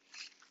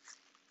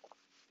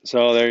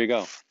 So there you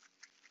go.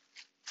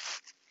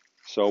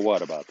 So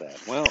what about that?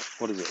 Well,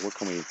 what is it? What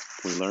can we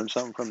learn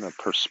something from the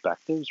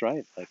perspectives,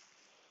 right? Like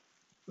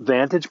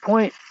vantage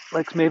point.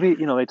 Like maybe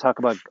they talk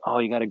about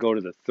you got to go to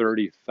the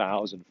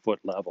 30,000 foot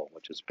level,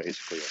 which is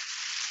basically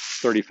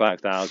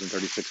 35,000,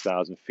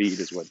 36,000 feet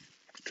is what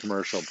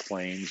commercial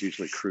planes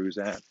usually cruise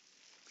at.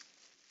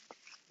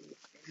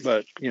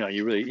 But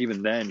you really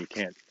even then you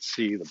can't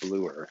see the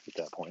blue Earth at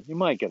that point. You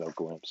might get a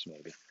glimpse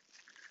maybe,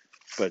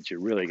 but you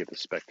really get the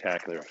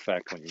spectacular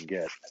effect when you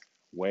get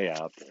way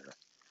out there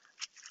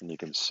and you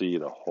can see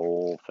the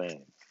whole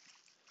thing.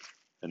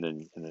 But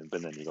then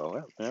you go,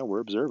 well, yeah,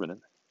 we're observing it.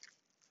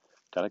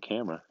 Got a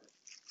camera.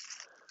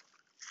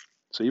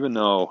 So even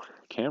though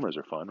cameras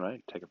are fun,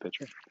 right? Take a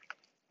picture.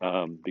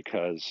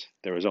 Because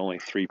there was only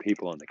 3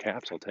 people in the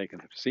capsule taking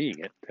a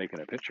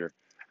picture.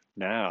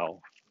 Now,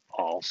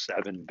 all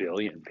 7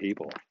 billion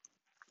people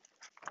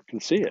can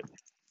see it.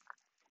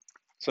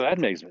 So that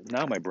makes it.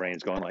 Now my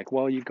brain's going like,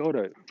 well, you go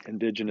to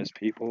indigenous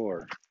people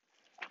or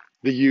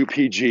the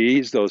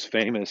UPGs, those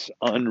famous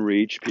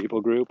unreached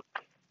people group,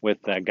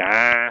 with the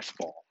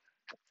gospel.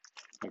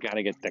 We got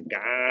to get the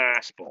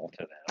gospel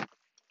to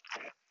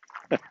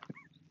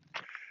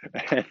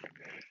them.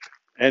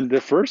 And the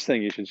first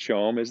thing you should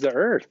show them is the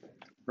Earth,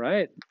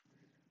 right?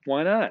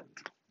 Why not?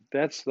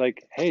 That's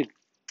like, hey,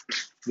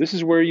 this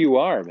is where you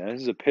are, man.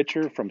 This is a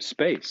picture from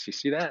space. You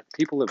see that?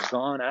 People have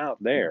gone out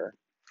there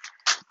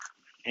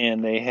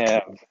and they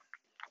have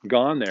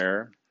gone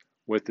there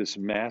with this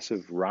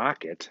massive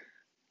rocket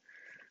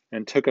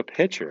and took a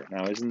picture.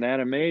 Now, isn't that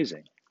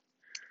amazing?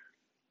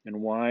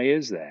 And why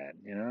is that?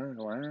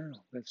 Wow,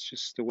 that's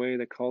just the way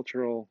the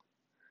cultural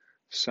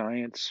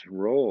science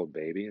rolled,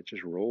 baby. It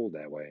just rolled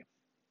that way.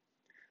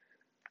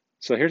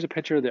 So here's a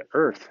picture of the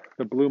Earth,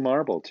 the blue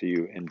marble to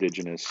you,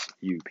 indigenous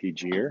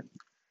UPGer.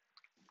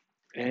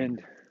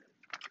 And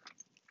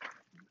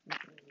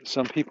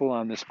some people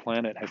on this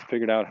planet have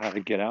figured out how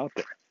to get out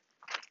there.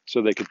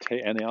 So they could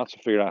take, and they also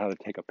figured out how to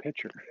take a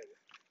picture.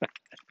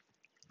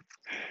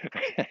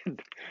 And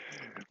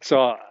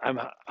so I'm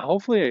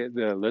hopefully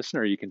the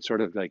listener, you can sort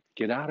of like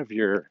get out of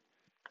your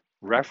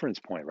reference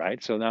point,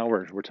 right? So now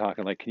we're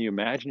talking like, can you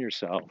imagine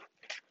yourself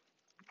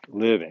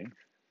living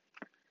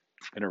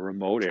in a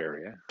remote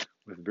area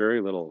with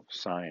very little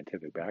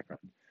scientific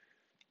background.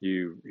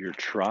 Your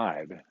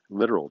tribe,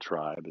 literal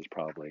tribe, has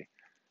probably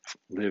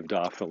lived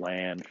off the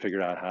land,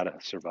 figured out how to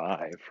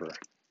survive for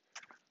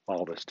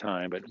all this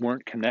time, but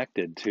weren't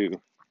connected to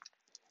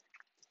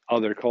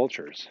other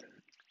cultures.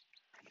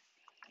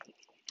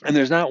 And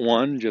there's not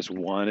just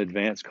one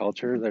advanced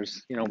culture.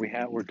 There's,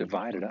 we're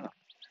divided up.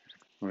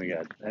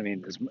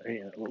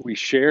 We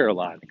share a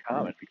lot in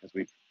common because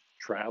we've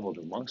traveled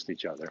amongst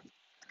each other.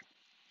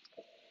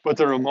 But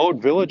the remote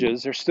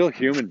villages, they're still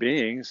human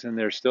beings and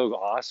they're still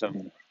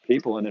awesome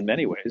people. And in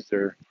many ways,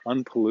 they're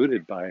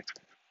unpolluted by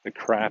the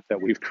crap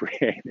that we've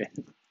created.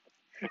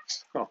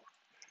 So,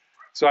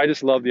 so I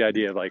just love the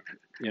idea of like,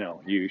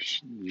 you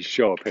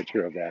show a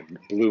picture of that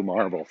blue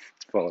marble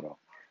photo.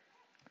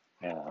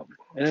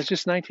 And it's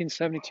just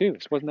 1972.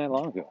 This wasn't that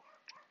long ago,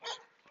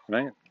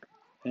 right?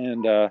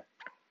 And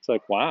it's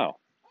like, wow.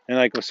 And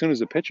like as soon as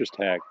the picture's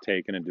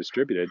taken and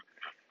distributed,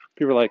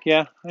 people are like,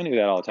 yeah, I knew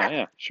that all the time.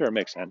 Yeah, sure, it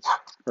makes sense.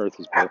 Earth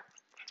is blue.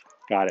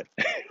 Got it.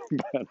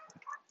 but,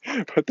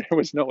 but there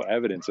was no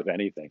evidence of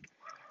anything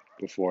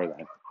before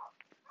that.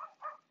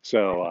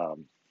 So,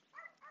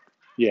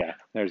 yeah,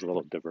 there's a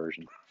little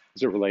diversion.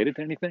 Is it related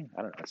to anything?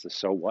 I don't know. It's the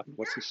so what?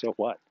 What's the so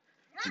what?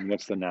 And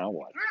what's the now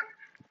what?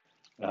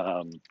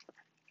 Um,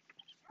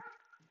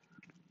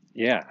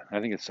 yeah, I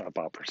think it's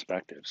about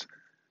perspectives,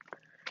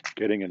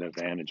 getting an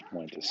advantage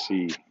point to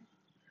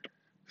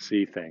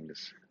see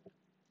things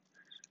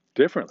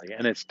differently.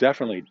 And it's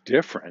definitely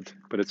different,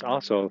 but it's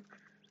also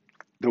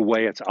the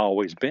way it's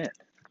always been.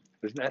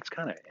 That's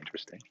kind of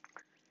interesting.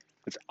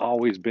 It's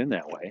always been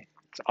that way.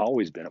 It's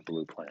always been a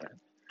blue planet.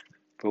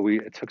 But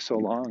it took so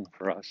long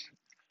for us.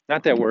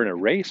 Not that we're in a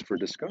race for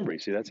discovery.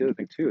 See, that's the other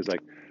thing too. Is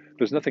like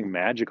there's nothing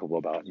magical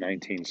about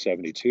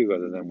 1972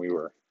 other than we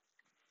were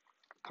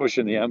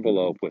pushing the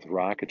envelope with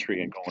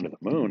rocketry and going to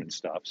the moon and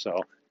stuff. So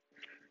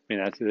I mean,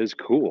 it is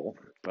cool.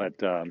 But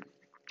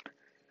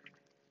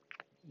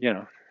you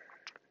know,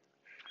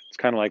 it's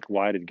kind of like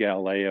why did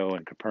Galileo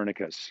and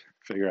Copernicus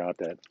figure out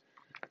that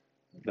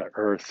the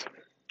Earth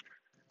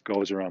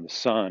goes around the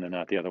sun and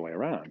not the other way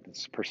around?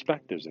 It's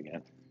perspectives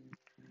again.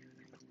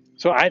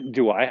 So I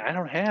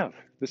don't have.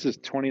 This is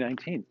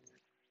 2019.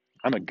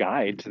 I'm a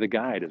guide to the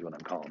guide is what I'm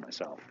calling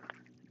myself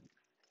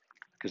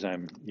because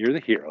you're the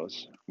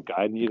heroes. I'm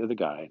guiding you to the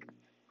guide,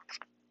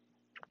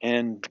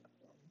 and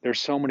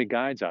there's so many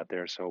guides out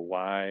there. So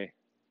why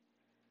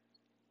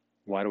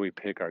do we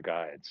pick our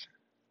guides?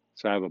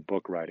 So I have a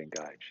book writing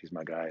guide. She's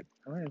my guide.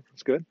 All right,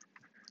 that's good.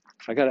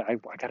 I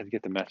gotta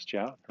get the message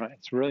out. Right,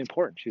 it's really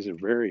important. She's a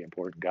very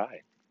important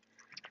guide.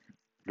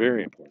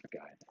 Very important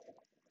guide.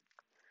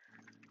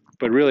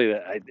 But really,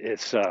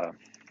 it's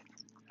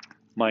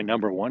my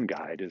number one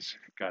guide is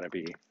got to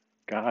be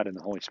God and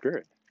the Holy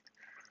Spirit.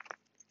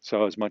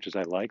 So as much as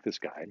I like this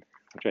guide,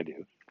 which I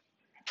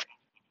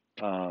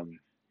do, um,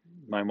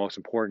 my most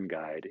important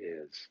guide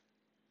is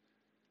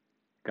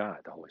God,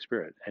 the Holy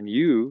Spirit. And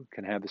you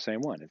can have the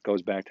same one. It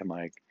goes back to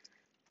my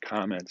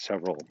comment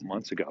several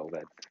months ago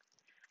that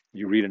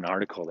you read an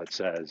article that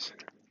says,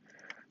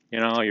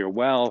 your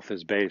wealth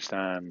is based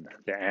on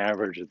the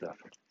average of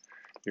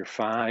your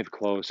five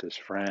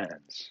closest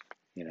friends,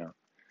 you know.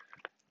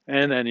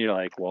 And then you're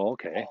like, well,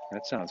 okay,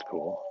 that sounds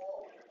cool.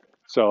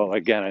 So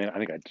again, I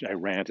think I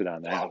ranted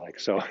on that. Like,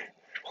 so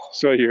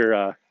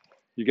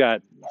you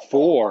got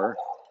four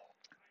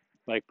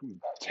like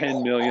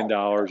 $10 million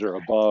or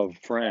above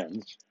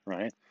friends,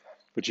 right?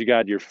 But you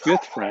got your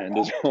fifth friend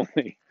is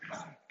only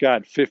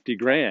got 50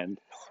 grand.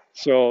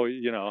 So,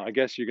 I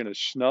guess you're going to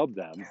snub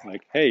them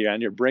like, hey,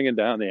 and you're bringing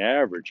down the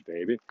average,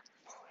 baby.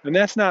 And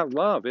that's not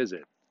love, is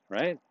it?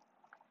 Right?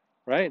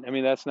 Right? I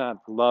mean, that's not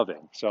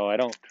loving. So I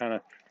don't kind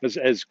of,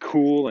 as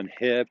cool and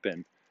hip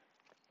and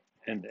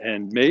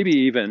maybe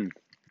even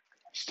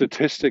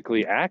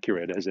statistically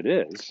accurate as it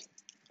is,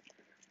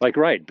 like,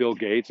 right, Bill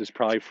Gates is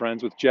probably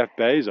friends with Jeff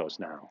Bezos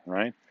now,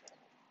 right?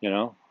 You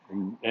know,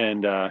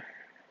 and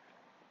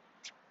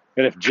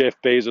and if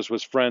Jeff Bezos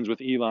was friends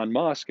with Elon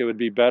Musk, it would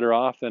be better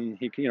off than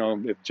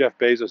if Jeff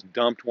Bezos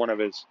dumped one of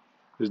his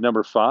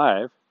number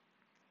five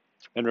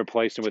and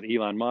replaced him with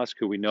Elon Musk,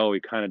 who we know they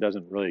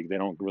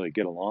don't really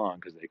get along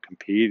because they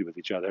compete with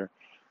each other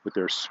with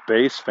their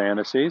space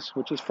fantasies,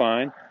 which is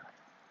fine.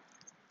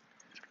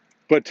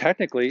 But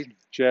technically,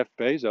 Jeff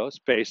Bezos,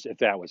 based if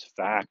that was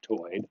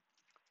factoid,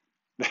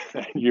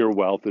 your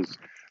wealth is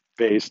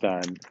based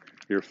on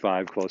your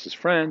five closest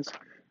friends.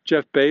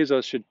 Jeff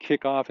Bezos should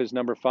kick off his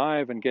number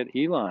five and get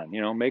Elon,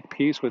 make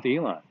peace with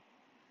Elon.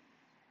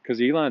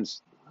 Because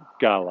Elon's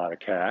got a lot of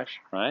cash,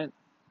 right?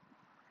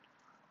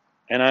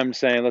 And I'm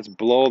saying let's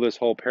blow this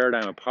whole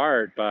paradigm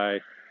apart by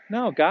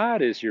no,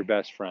 God is your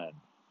best friend.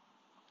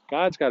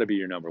 God's got to be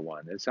your number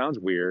one. It sounds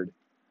weird,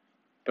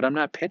 but I'm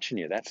not pitching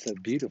you. That's the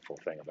beautiful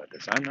thing about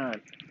this.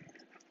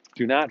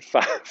 Do not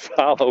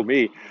follow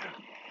me.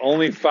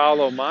 Only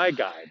follow my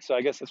guide. So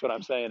I guess that's what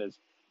I'm saying is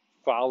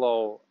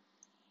follow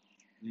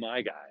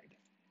my guide.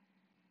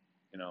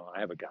 I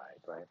have a guide,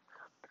 right?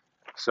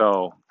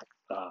 So,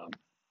 um,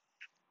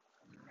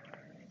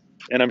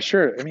 And I'm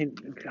sure, I mean,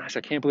 gosh,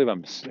 I can't believe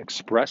I'm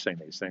expressing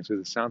these things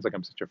because it sounds like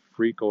I'm such a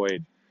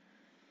freakoid,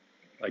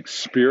 like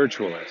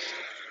spiritualist,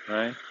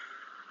 right?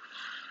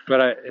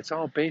 But it's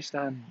all based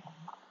on,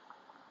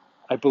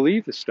 I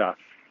believe the stuff.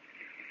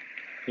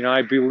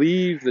 I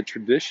believe the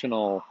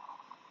traditional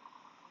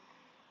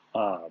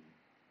um,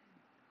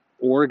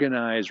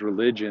 organized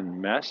religion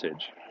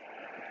message.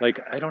 Like,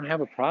 I don't have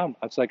a problem.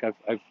 It's like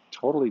I've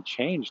totally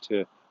changed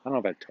to, I don't know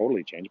if I've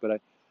totally changed,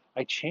 but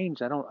I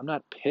changed. I'm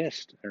not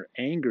pissed or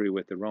angry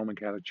with the Roman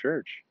Catholic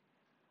Church.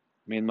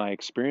 I mean, my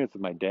experience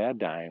with my dad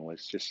dying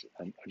was just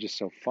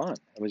so fun.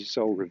 It was just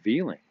so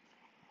revealing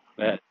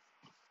that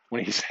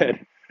when he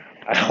said,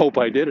 "I hope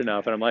I did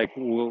enough," and I'm like,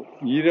 "Well,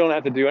 you don't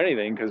have to do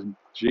anything because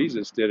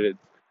Jesus did it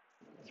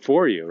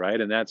for you, right?"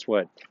 And that's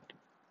what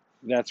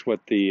that's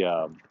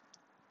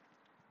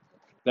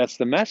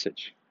the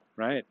message,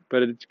 right?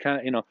 But it's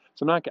kind of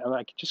so I'm not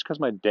like just because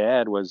my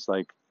dad was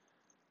like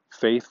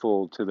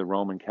faithful to the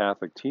Roman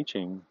Catholic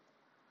teaching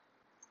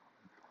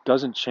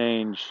doesn't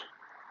change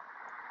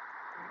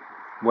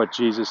what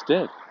Jesus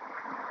did.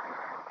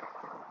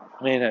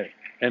 I mean,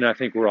 and I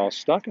think we're all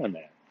stuck on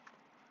that.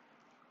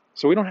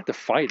 So we don't have to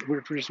fight. We're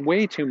just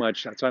way too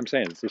much. That's what I'm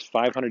saying. It's this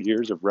 500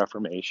 years of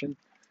Reformation.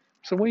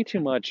 So way too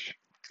much.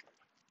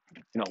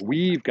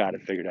 We've got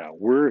it figured out.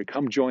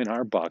 Come join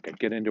our bucket,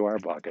 get into our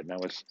bucket. And I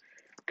was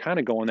kind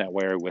of going that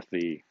way with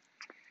the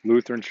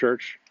Lutheran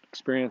Church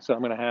experience that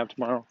I'm going to have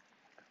tomorrow.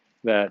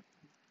 That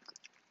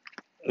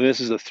this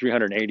is a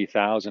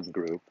 380,000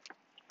 group,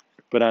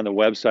 but on the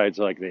websites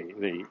like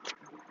the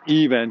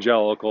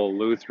Evangelical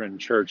Lutheran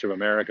Church of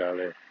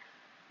America,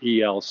 the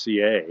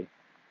ELCA, it's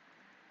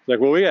like,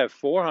 well, we have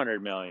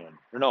 400 million,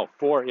 or no,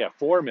 4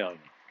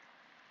 million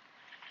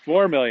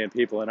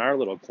people in our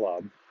little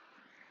club,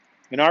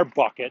 in our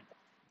bucket.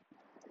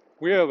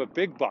 We have a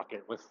big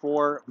bucket with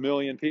 4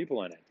 million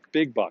people in it,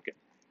 big bucket.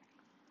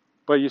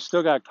 But you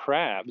still got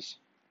crabs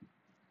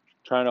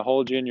trying to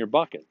hold you in your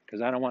bucket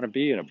because I don't want to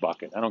be in a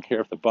bucket. I don't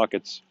care if the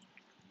bucket's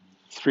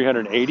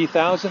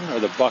 380,000 or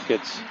the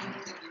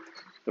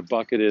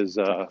bucket is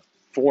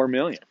 4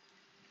 million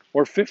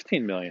or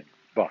 15 million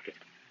bucket.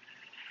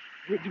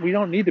 We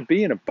don't need to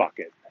be in a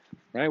bucket,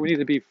 right? We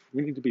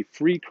need to be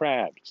free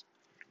crabs,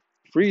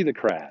 free the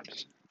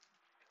crabs.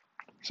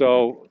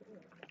 So,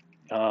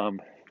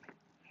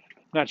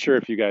 not sure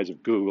if you guys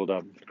have Googled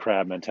up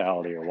crab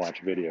mentality or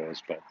watched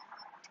videos, but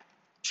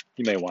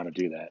you may want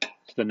to do that.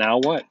 So now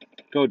what?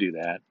 Go do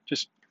that.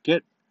 Just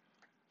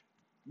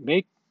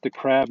make the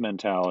crab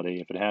mentality,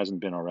 if it hasn't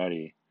been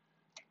already,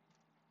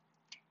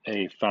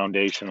 a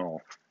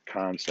foundational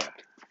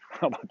concept.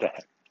 How about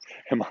that?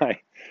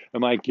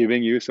 Am I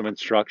giving you some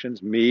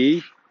instructions?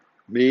 Me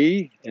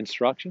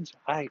instructions?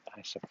 I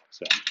suppose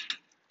so.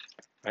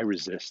 I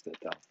resist it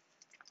though.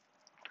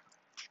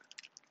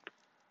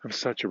 I'm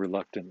such a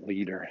reluctant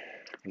leader.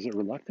 Is it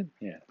reluctant?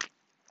 Yeah.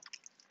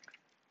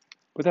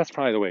 But that's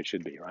probably the way it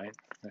should be, right?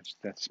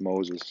 That's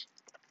Moses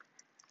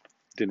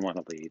didn't want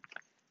to lead.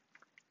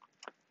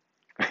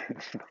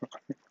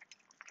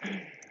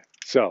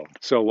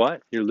 So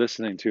what? You're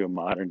listening to a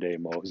modern day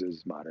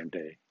Moses, modern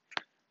day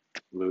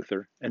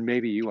Luther, and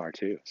maybe you are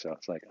too. So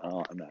it's like,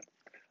 oh, I'm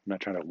not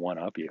trying to one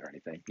up you or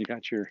anything. You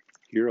got your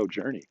hero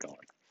journey going,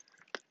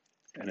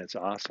 and it's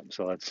awesome.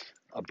 So that's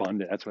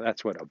abundant.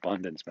 That's what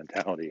abundance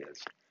mentality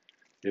is.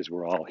 Is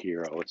we're all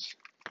heroes.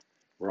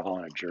 We're all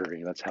on a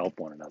journey. Let's help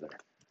one another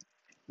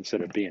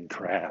instead of being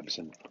crabs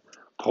and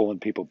pulling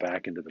people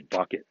back into the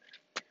bucket.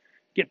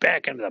 Get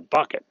back into the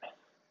bucket.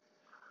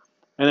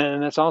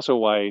 And that's also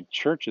why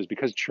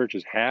because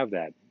churches have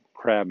that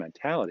crab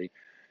mentality,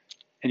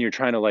 and you're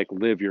trying to like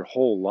live your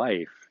whole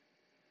life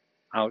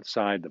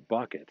outside the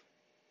bucket,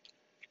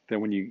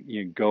 then when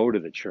you go to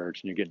the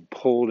church and you're getting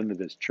pulled into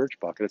this church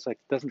bucket, it's like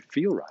it doesn't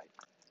feel right.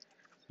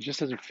 It just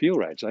doesn't feel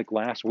right. It's like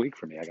last week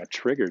for me. I got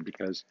triggered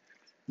because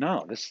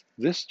no,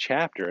 this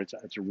chapter, it's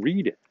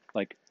read it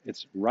like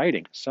it's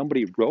writing.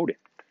 Somebody wrote it.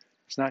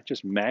 It's not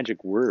just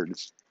magic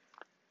words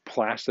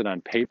plastered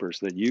on paper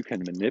so that you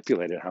can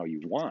manipulate it how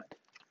you want.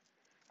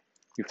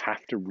 You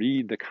have to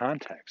read the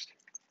context.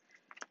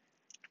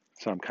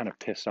 So I'm kind of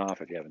pissed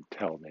off if you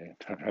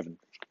haven't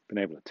been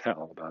able to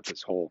tell about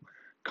this whole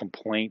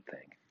complaint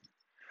thing.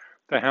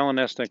 The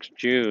Hellenistic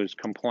Jews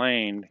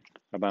complained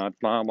about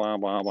blah blah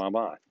blah blah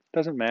blah. It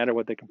doesn't matter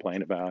what they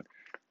complain about.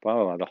 Blah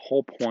blah blah. The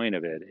whole point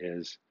of it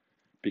is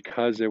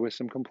because there was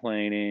some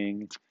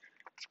complaining,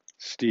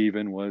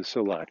 Stephen was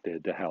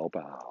selected to help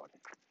out.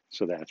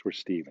 So that's where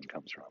Stephen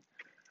comes from.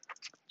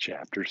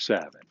 Chapter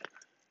 7.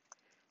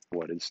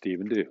 What did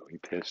Stephen do? He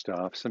pissed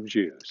off some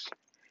Jews.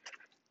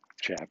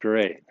 Chapter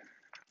 8.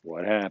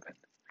 What happened?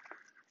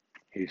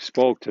 He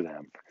spoke to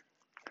them.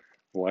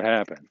 What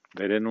happened?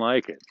 They didn't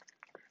like it.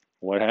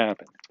 What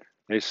happened?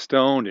 They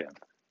stoned him.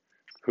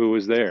 Who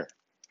was there?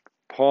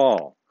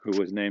 Paul, who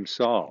was named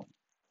Saul.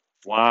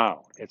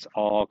 Wow, it's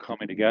all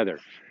coming together.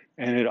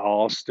 And it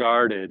all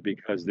started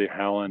because the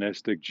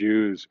Hellenistic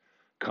Jews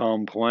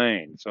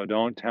complained. So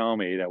don't tell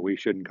me that we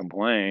shouldn't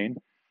complain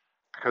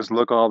because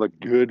look all the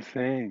good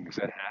things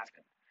that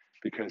happened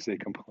because they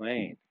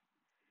complained.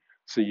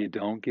 So you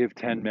don't give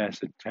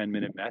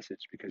 10-minute message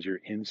because you're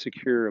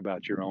insecure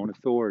about your own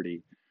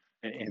authority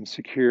and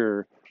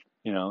insecure,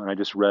 and I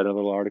just read a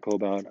little article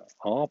about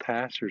all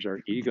pastors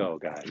are ego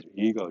guys,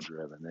 ego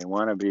driven. They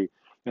want to be,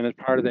 and it's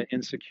part of the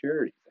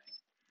insecurity.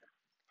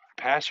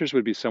 Pastors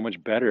would be so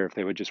much better if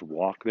they would just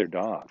walk their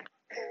dog.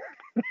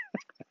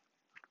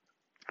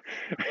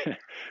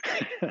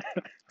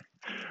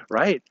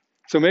 Right?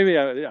 So maybe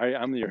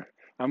I'm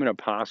an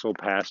apostle,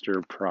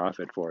 pastor,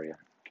 prophet for you.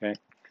 Okay?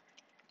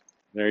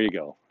 There you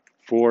go.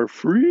 For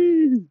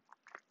free.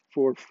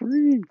 For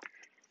free.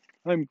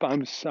 I'm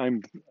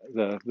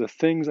the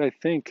things I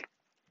think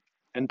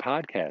and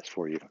podcast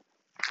for you.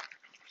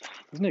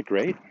 Isn't it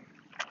great?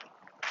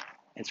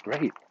 It's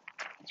great.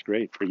 It's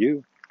great for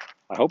you.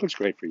 I hope it's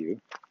great for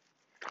you.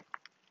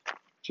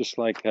 Just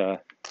like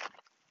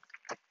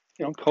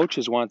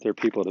coaches want their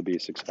people to be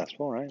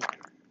successful, right?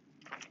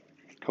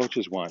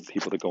 Coaches want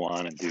people to go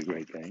on and do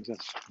great things.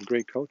 That's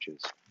great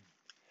coaches.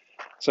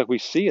 It's like we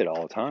see it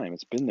all the time.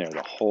 It's been there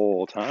the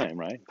whole time,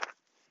 right?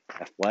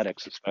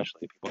 Athletics,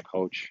 especially, people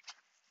coach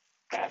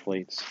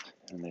athletes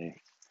and they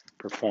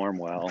perform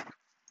well.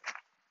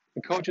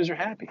 The coaches are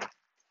happy,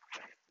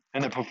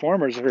 and the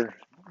performers are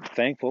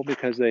thankful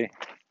because they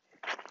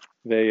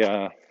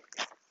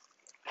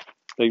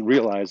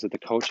realize that the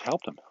coach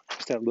helped them.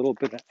 Just that little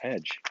bit of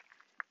edge,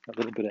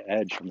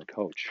 from the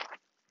coach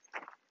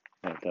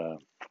that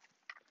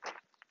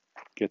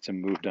gets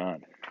them moved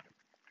on.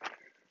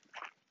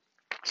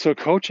 So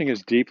coaching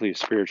is deeply a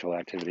spiritual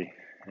activity,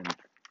 and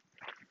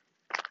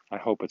I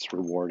hope it's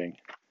rewarding.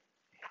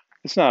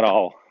 It's not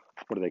all,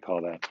 what do they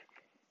call that?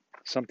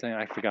 Something,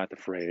 I forgot the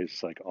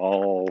phrase, like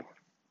all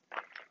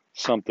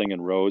something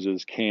and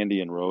roses, candy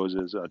and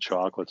roses,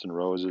 chocolates and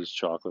roses,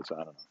 chocolates, I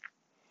don't know.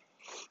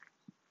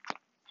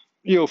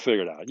 You'll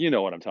figure it out. You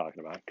know what I'm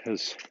talking about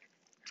because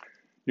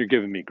you're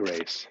giving me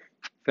grace.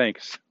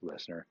 Thanks,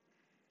 listener.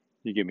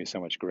 You give me so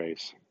much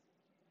grace.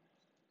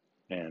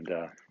 And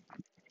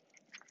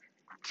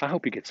I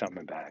hope you get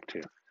something back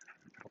too.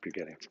 Hope you're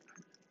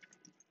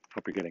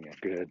getting a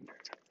good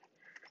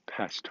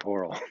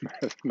pastoral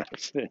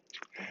message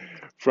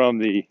from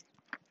the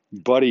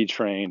buddy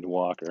trained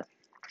walker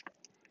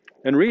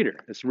and reader.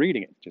 Just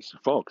reading it. Just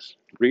folks,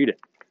 read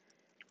it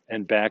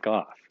and back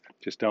off.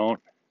 Just don't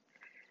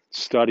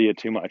study it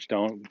too much.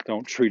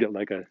 Don't treat it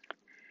like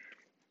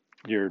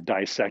you're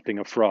dissecting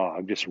a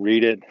frog. Just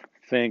read it,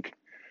 think,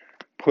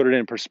 put it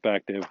in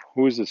perspective.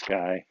 Who's this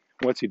guy?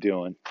 What's he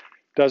doing?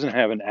 Doesn't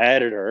have an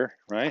editor,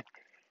 right?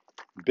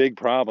 Big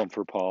problem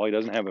for Paul. He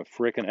doesn't have a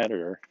frickin'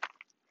 editor.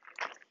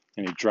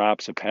 And he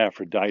drops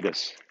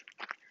Epaphroditus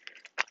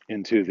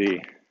into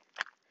the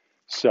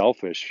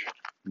selfish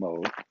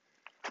mode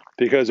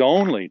because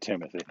only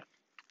Timothy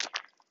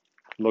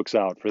looks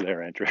out for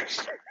their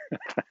interests.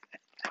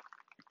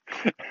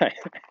 I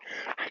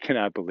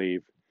cannot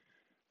believe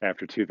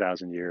after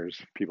 2,000 years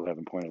people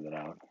haven't pointed that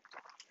out.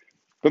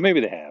 But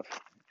maybe they have.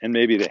 And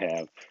maybe they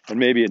have. And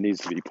maybe it needs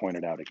to be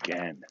pointed out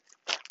again.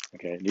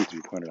 Okay, it needs to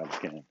be pointed out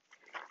again.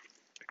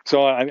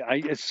 So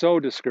it's so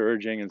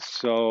discouraging and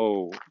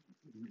so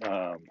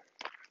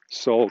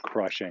soul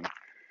crushing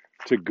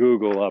to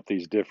Google up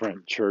these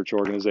different church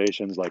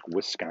organizations like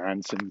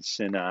Wisconsin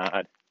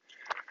Synod,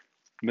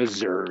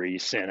 Missouri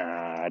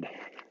Synod,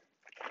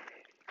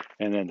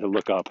 and then to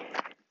look up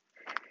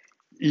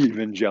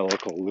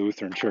Evangelical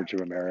Lutheran Church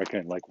of America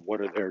and like what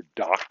are their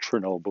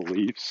doctrinal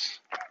beliefs.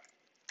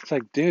 It's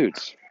like,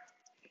 dudes,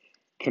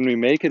 can we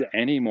make it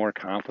any more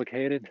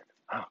complicated?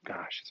 Oh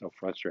gosh, so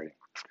frustrating.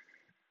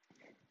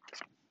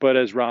 But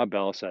as Rob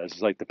Bell says,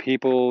 it's like the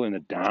people in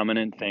the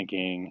dominant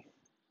thinking,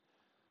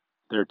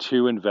 they're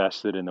too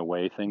invested in the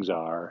way things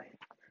are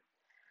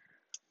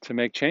to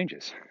make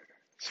changes.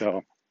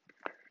 So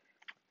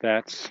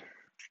that's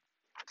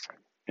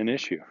an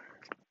issue.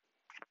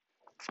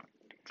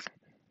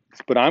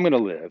 But I'm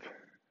going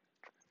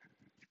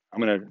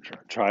to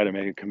try to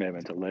make a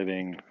commitment to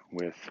living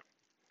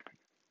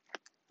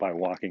by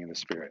walking in the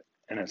Spirit.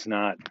 And it's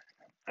not,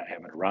 I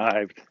haven't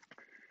arrived.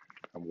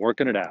 I'm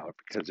working it out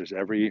because there's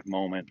every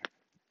moment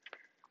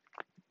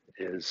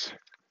is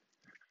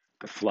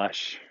the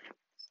flesh,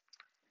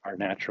 our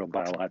natural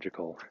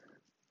biological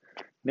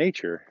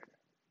nature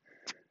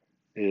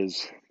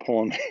is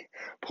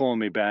pulling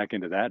me back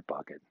into that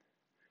bucket.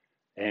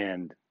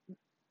 And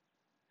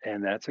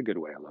that's a good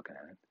way of looking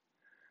at it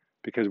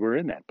because we're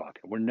in that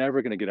bucket. We're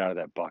never going to get out of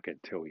that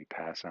bucket till we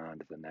pass on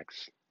to the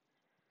next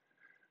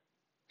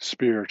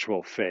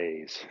spiritual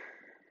phase,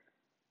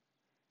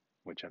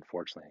 which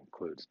unfortunately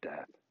includes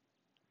death.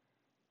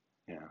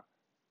 Yeah,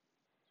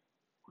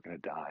 we're going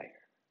to die.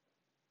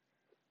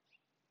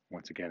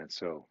 Once again, it's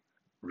so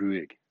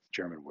ruhig,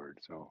 German word,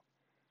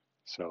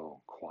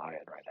 so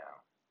quiet right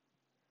now.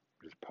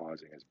 We're just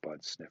pausing as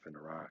Bud's sniffing the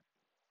rock.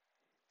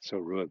 So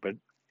ruhig, but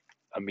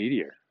a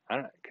meteor, I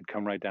don't know, could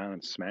come right down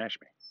and smash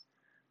me,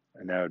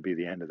 and that would be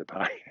the end of the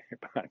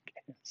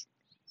podcast.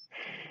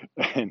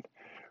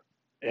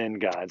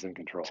 And God's in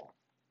control.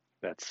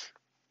 That's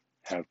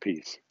have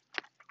peace.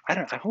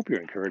 I hope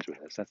you're encouraged with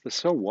this. That's the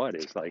so what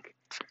is like.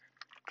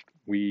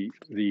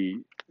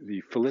 the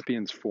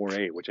Philippians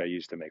 4:8, which I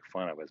used to make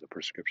fun of as a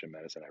prescription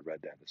medicine. I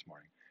read that this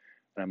morning,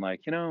 and I'm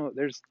like,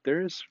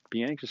 there's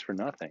be anxious for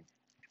nothing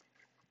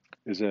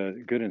is a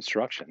good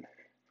instruction,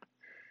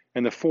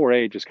 and the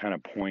 4:8 just kind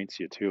of points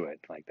you to it,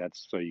 like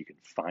that's so you can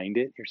find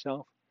it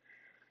yourself.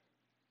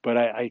 But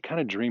I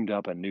kind of dreamed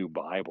up a new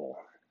Bible,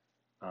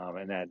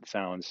 and that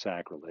sounds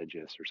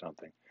sacrilegious or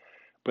something.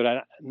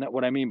 But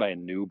what I mean by a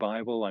new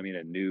Bible, I mean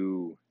a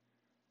new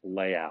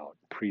layout,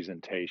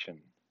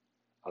 presentation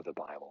of the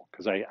Bible.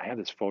 Because I have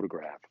this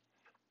photograph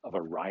of a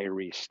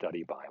Ryrie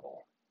Study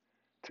Bible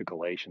to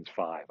Galatians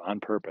 5. On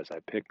purpose, I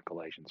picked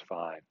Galatians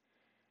 5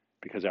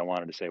 because I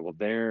wanted to say, well,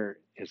 there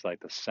is like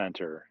the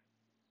center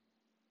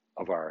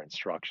of our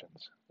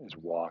instructions is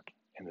walk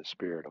in the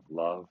spirit of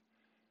love,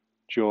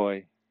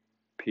 joy,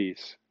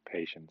 peace,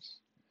 patience,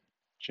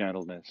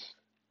 gentleness,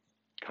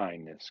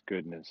 kindness,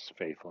 goodness,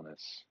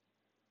 faithfulness,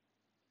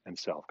 and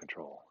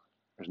self-control.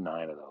 There's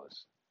 9 of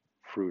those,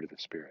 fruit of the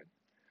Spirit.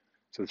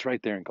 So it's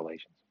right there in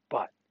Galatians.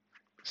 But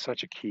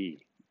such a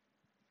key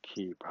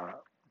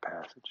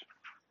passage.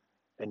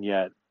 And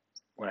yet,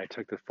 when I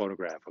took the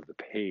photograph of the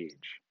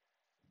page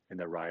in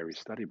the Ryrie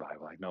Study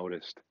Bible, I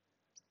noticed,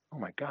 oh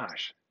my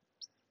gosh,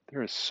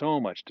 there is so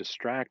much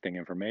distracting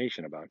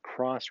information about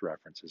cross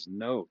references,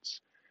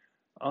 notes,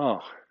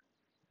 oh,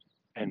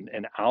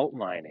 and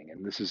outlining.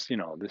 And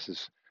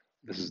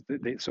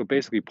so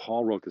basically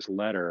Paul wrote this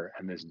letter,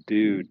 and this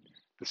dude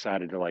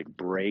decided to like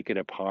break it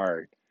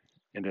apart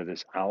into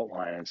this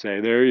outline and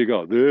say, there you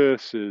go,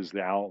 this is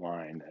the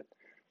outline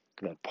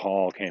that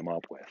Paul came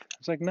up with.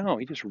 It's like, no,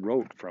 he just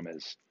wrote from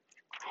his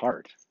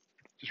heart,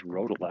 just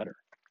wrote a letter.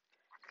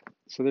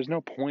 So there's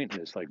no point in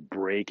this like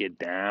break it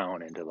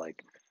down into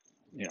like,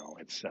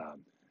 it's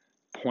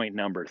point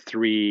number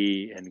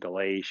 3 in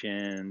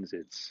Galatians.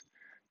 It's,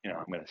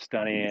 I'm going to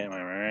study it.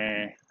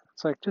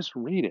 It's like, just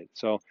read it.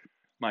 So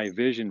my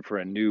vision for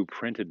a new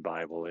printed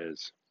Bible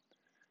is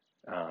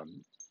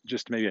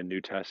just maybe a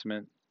New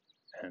Testament,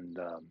 and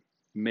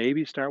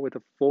maybe start with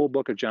the full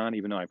book of John,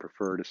 even though I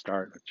prefer to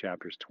start with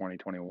chapters 20,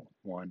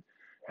 21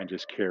 and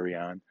just carry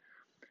on.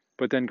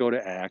 But then go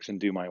to Acts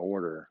and do my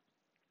order,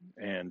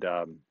 and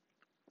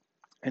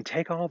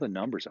take all the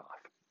numbers off.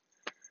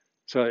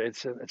 So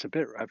it's a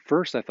bit. At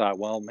first, I thought,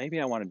 well,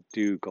 maybe I want to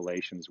do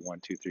Galatians 1,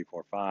 2, 3,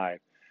 4, 5,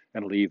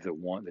 and leave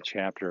the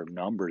chapter of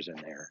Numbers in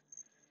there.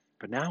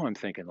 But now I'm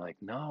thinking like,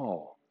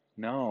 no,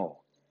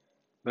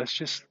 let's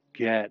just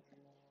get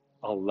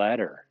a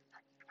letter,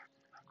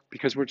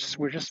 because we're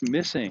just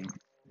missing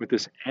with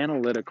this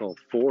analytical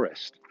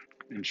forest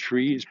and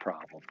trees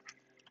problem.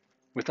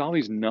 With all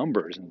these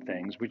numbers and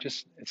things,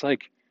 it's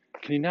like,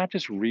 can you not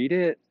just read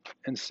it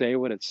and say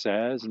what it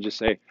says and just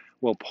say,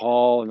 well,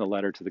 Paul in the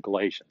letter to the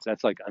Galatians,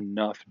 that's like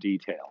enough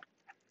detail.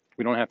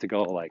 We don't have to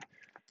go like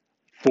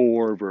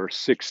 4 verse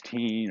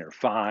 16 or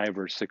 5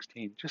 verse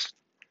 16. Just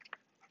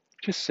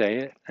say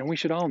it, and we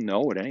should all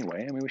know it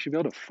anyway. I mean, we should be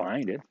able to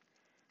find it.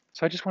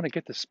 So I just want to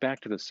get this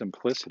back to the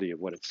simplicity of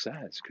what it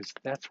says, because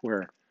that's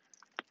where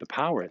the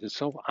power is. It's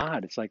so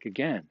odd. It's like,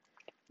 again,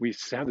 we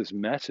have this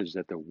message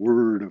that the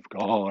Word of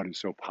God is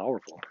so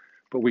powerful,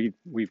 but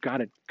we've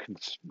got it,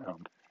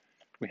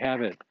 we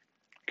have it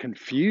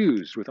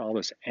confused with all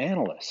this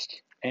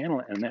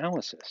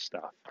analysis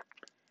stuff.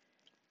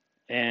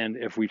 And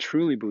if we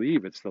truly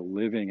believe it's the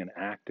living and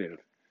active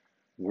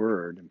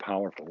Word and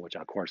powerful, which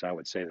of course I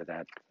would say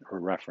that's a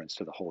reference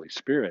to the Holy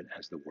Spirit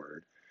as the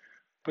Word.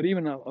 But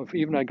even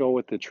I go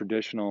with the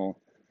traditional,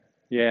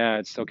 yeah,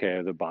 it's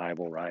okay, the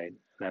Bible, right?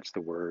 That's the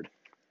Word.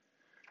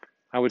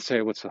 I would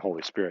say what's the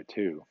Holy Spirit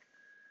too,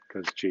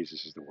 because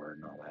Jesus is the Word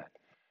and all that.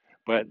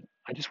 But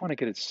I just want to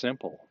get it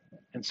simple.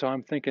 And so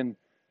I'm thinking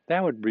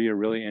that would be a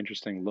really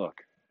interesting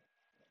look,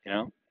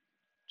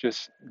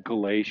 just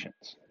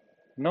Galatians.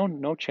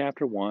 No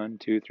chapter 1,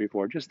 2, 3,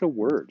 4, just the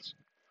words.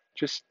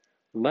 Just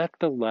let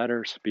the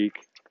letter speak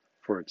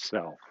for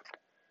itself.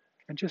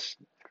 And just,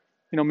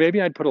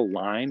 maybe I'd put a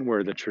line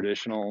where the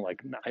traditional,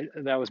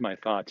 that was my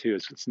thought too.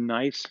 It's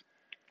nice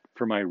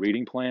for my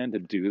reading plan to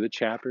do the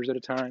chapters at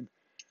a time,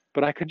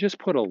 but I could just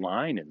put a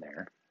line in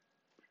there.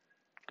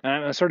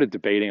 And I started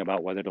debating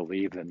about whether to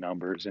leave the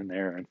numbers in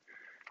there. And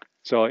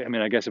so, I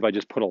mean, I guess if I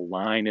just put a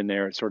line in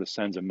there, it sort of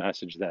sends a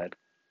message that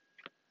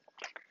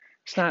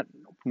it's not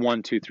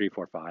 1, 2, 3,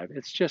 4, 5.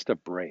 It's just a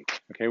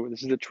break. Okay, well,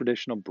 this is the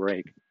traditional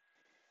break.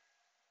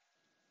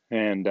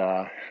 And,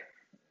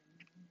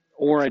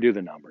 or I do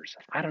the numbers.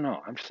 I don't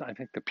know. I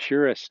think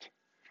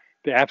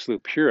the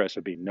absolute purist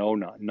would be no,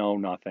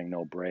 nothing,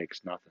 no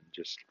breaks, nothing.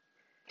 Just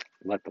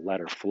let the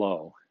letter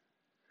flow.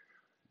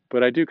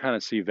 But I do kind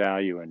of see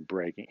value in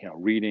breaking,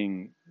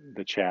 reading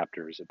the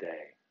chapters a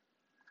day.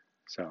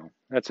 So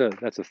that's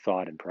a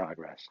thought in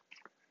progress.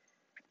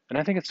 And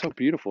I think it's so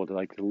beautiful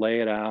to lay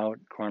it out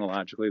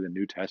chronologically, the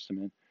New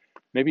Testament,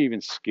 maybe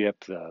even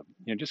skip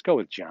just go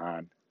with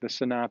John, the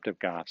synoptic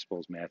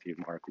Gospels, Matthew,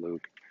 Mark,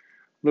 Luke.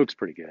 Luke's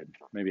pretty good.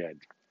 Maybe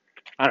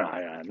I don't know.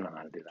 I don't know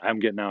how to do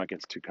that. Now it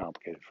gets too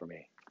complicated for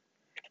me,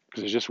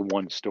 because it's just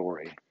one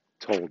story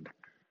told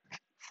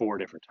 4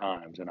 different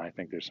times, and I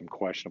think there's some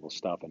questionable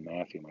stuff in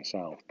Matthew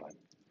myself, but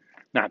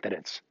not that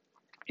it's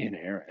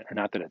inerrant, or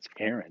not that it's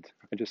errant.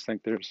 I just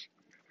think there's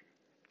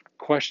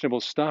questionable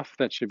stuff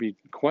that should be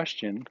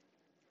questioned,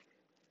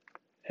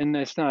 and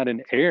it's not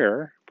an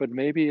error, but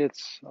maybe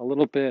it's a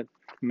little bit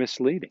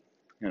misleading,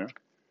 you know.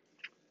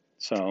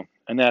 So,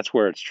 and that's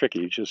where it's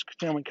tricky. Just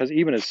because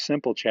even a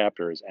simple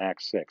chapter is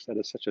Acts 6, that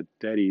is such a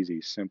dead easy,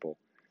 simple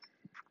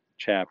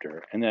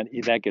chapter, and then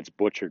that gets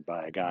butchered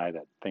by a guy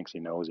that thinks he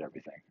knows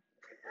everything,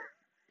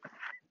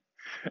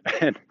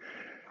 and,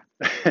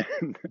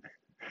 and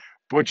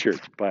butchered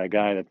by a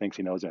guy that thinks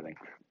he knows everything,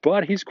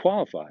 but he's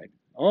qualified.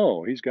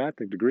 Oh, he's got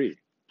the degree,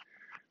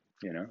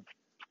 you know.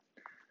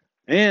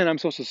 And I'm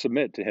supposed to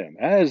submit to him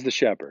as the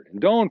shepherd, and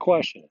don't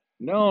question it.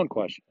 Don't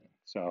question it.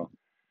 So,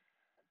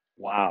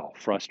 wow,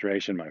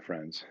 frustration, my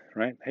friends.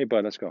 Right? Hey,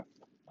 bud, let's go.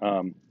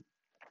 Um,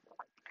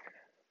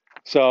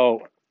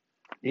 so,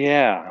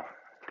 yeah,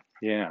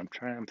 I'm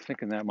trying. I'm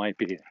thinking that might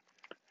be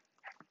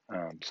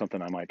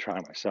something I might try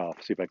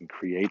myself. See if I can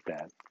create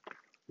that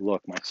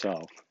look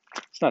myself.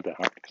 It's not that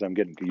hard because I'm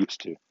getting used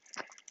to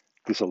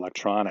this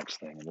electronics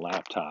thing and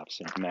laptops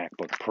and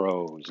MacBook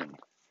Pros and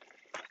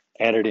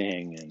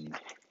editing and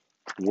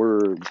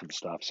words and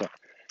stuff. So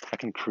I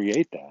can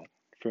create that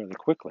fairly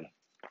quickly.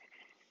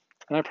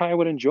 And I probably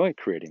would enjoy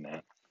creating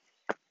that.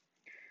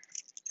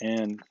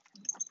 And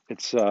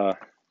it's, I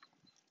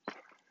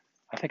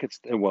think it's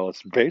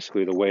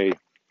basically the way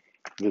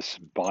this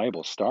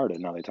Bible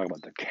started. Now they talk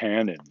about the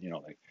canon,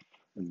 like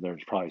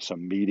there's probably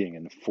some meeting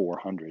in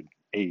 400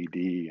 AD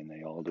and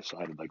they all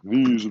decided like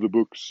these are the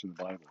books in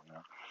the Bible,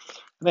 And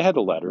they had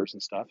the letters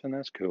and stuff, and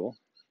that's cool.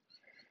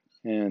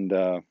 And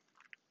but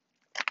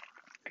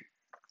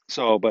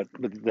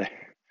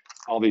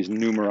all these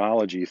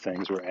numerology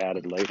things were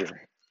added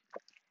later.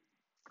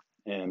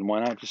 And why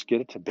not just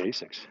get it to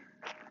basics?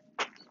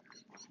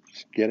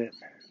 Just get it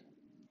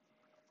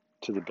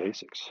to the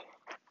basics.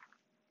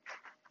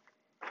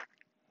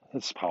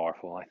 It's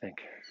powerful, I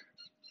think.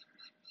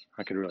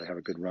 I could really have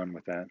a good run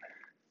with that.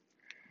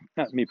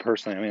 Not me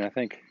personally. I mean, I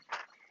think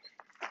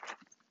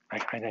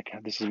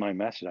this is my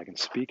message. I can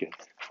speak it,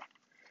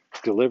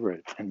 deliver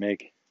it, and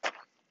make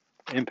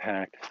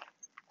impact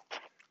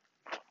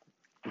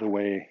the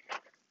way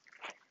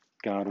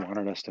God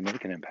wanted us to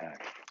make an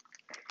impact.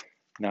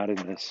 Not in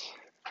this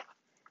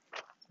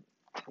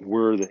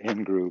we're the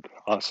in-group,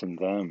 us and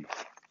them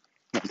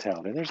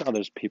mentality. There's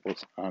other people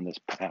on this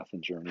path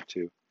and journey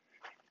too.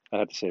 I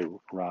have to say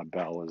Rob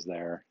Bell is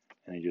there,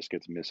 and he just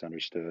gets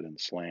misunderstood and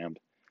slammed.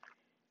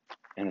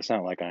 And it's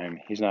not like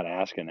he's not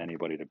asking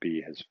anybody to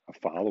be a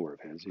follower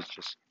of his. He's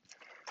just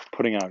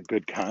putting out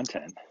good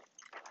content,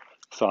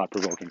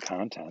 thought-provoking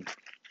content.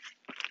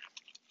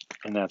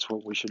 And that's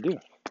what we should do.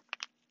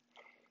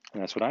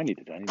 And that's what I need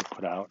to do. I need to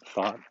put out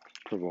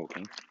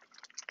thought-provoking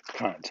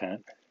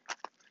content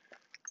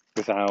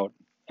without,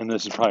 and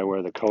this is probably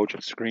where the coach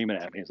is screaming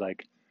at me. He's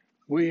like,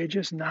 will you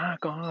just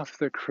knock off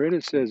the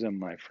criticism,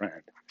 my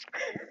friend?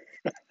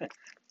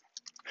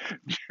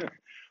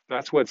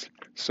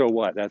 So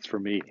what? That's for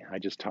me. I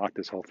just talked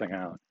this whole thing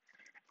out.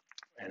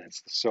 And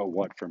it's so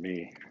what for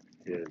me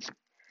is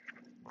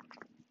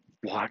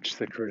watch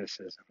the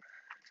criticism.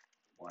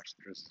 Watch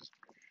the criticism.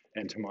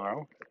 And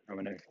tomorrow I'm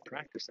going to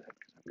practice that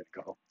because I'm going to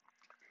go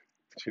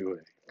to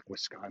a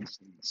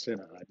Wisconsin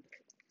Synod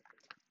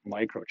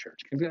micro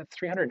church. We've got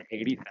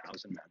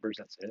 380,000 members.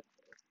 That's it.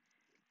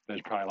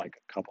 There's probably like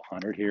a couple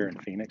hundred here in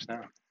Phoenix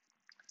now.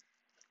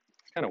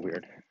 It's kind of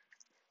weird.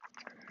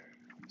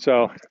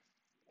 So,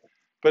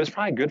 but it's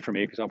probably good for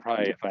me because I'll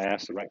probably, if I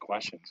ask the right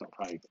questions, I'll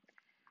probably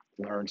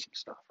learn some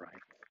stuff, right?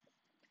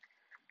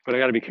 But I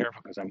got to be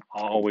careful because I'm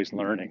always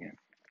learning and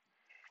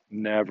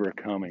never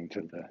coming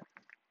to the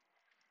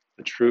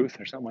truth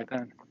or something like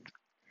that.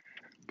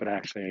 But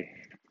actually,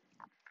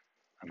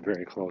 I'm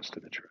very close to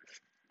the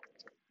truth.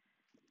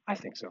 I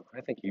think so.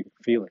 I think you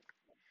feel it.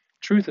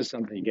 Truth is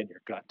something you get in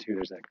your gut too.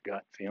 There's that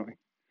gut feeling.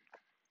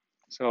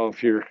 So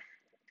if you're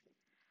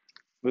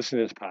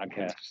listening to this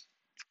podcast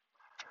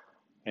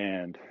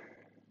and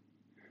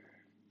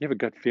you have a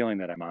gut feeling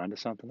that I'm onto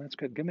something, that's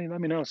good.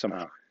 Let me know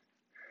somehow.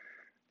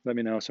 Let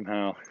me know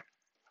somehow.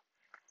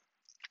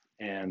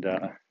 And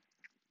I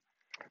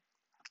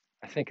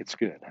think it's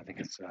good. I think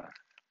it's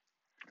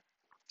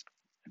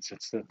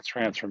the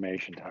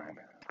transformation time.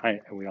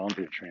 We all need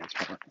to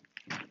transform,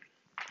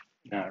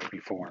 not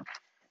reform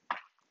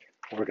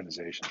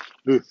organizations.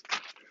 Ugh.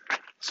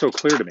 So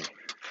clear to me.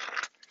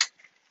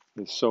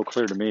 It's so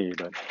clear to me,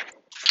 but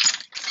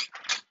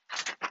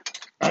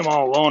I'm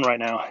all alone right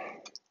now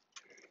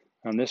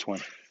on this one.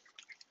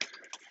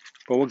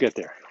 But we'll get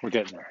there. We're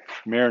getting there.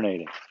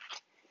 Marinating.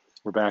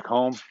 We're back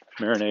home,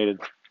 marinated.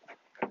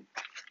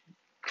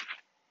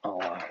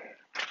 I'll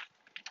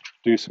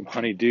do some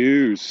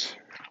honeydews.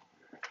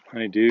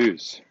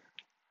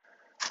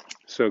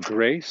 So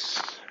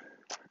grace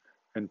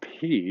and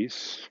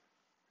peace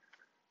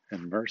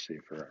and mercy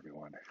for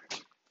everyone.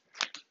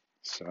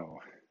 So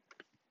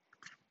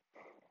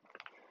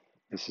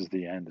this is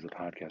the end of the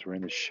podcast. We're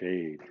in the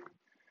shade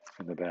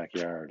in the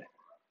backyard.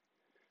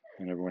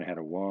 and everyone had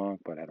to walk,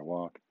 but had to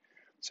walk.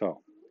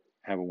 So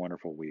have a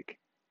wonderful week.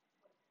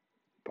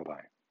 Bye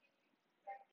bye.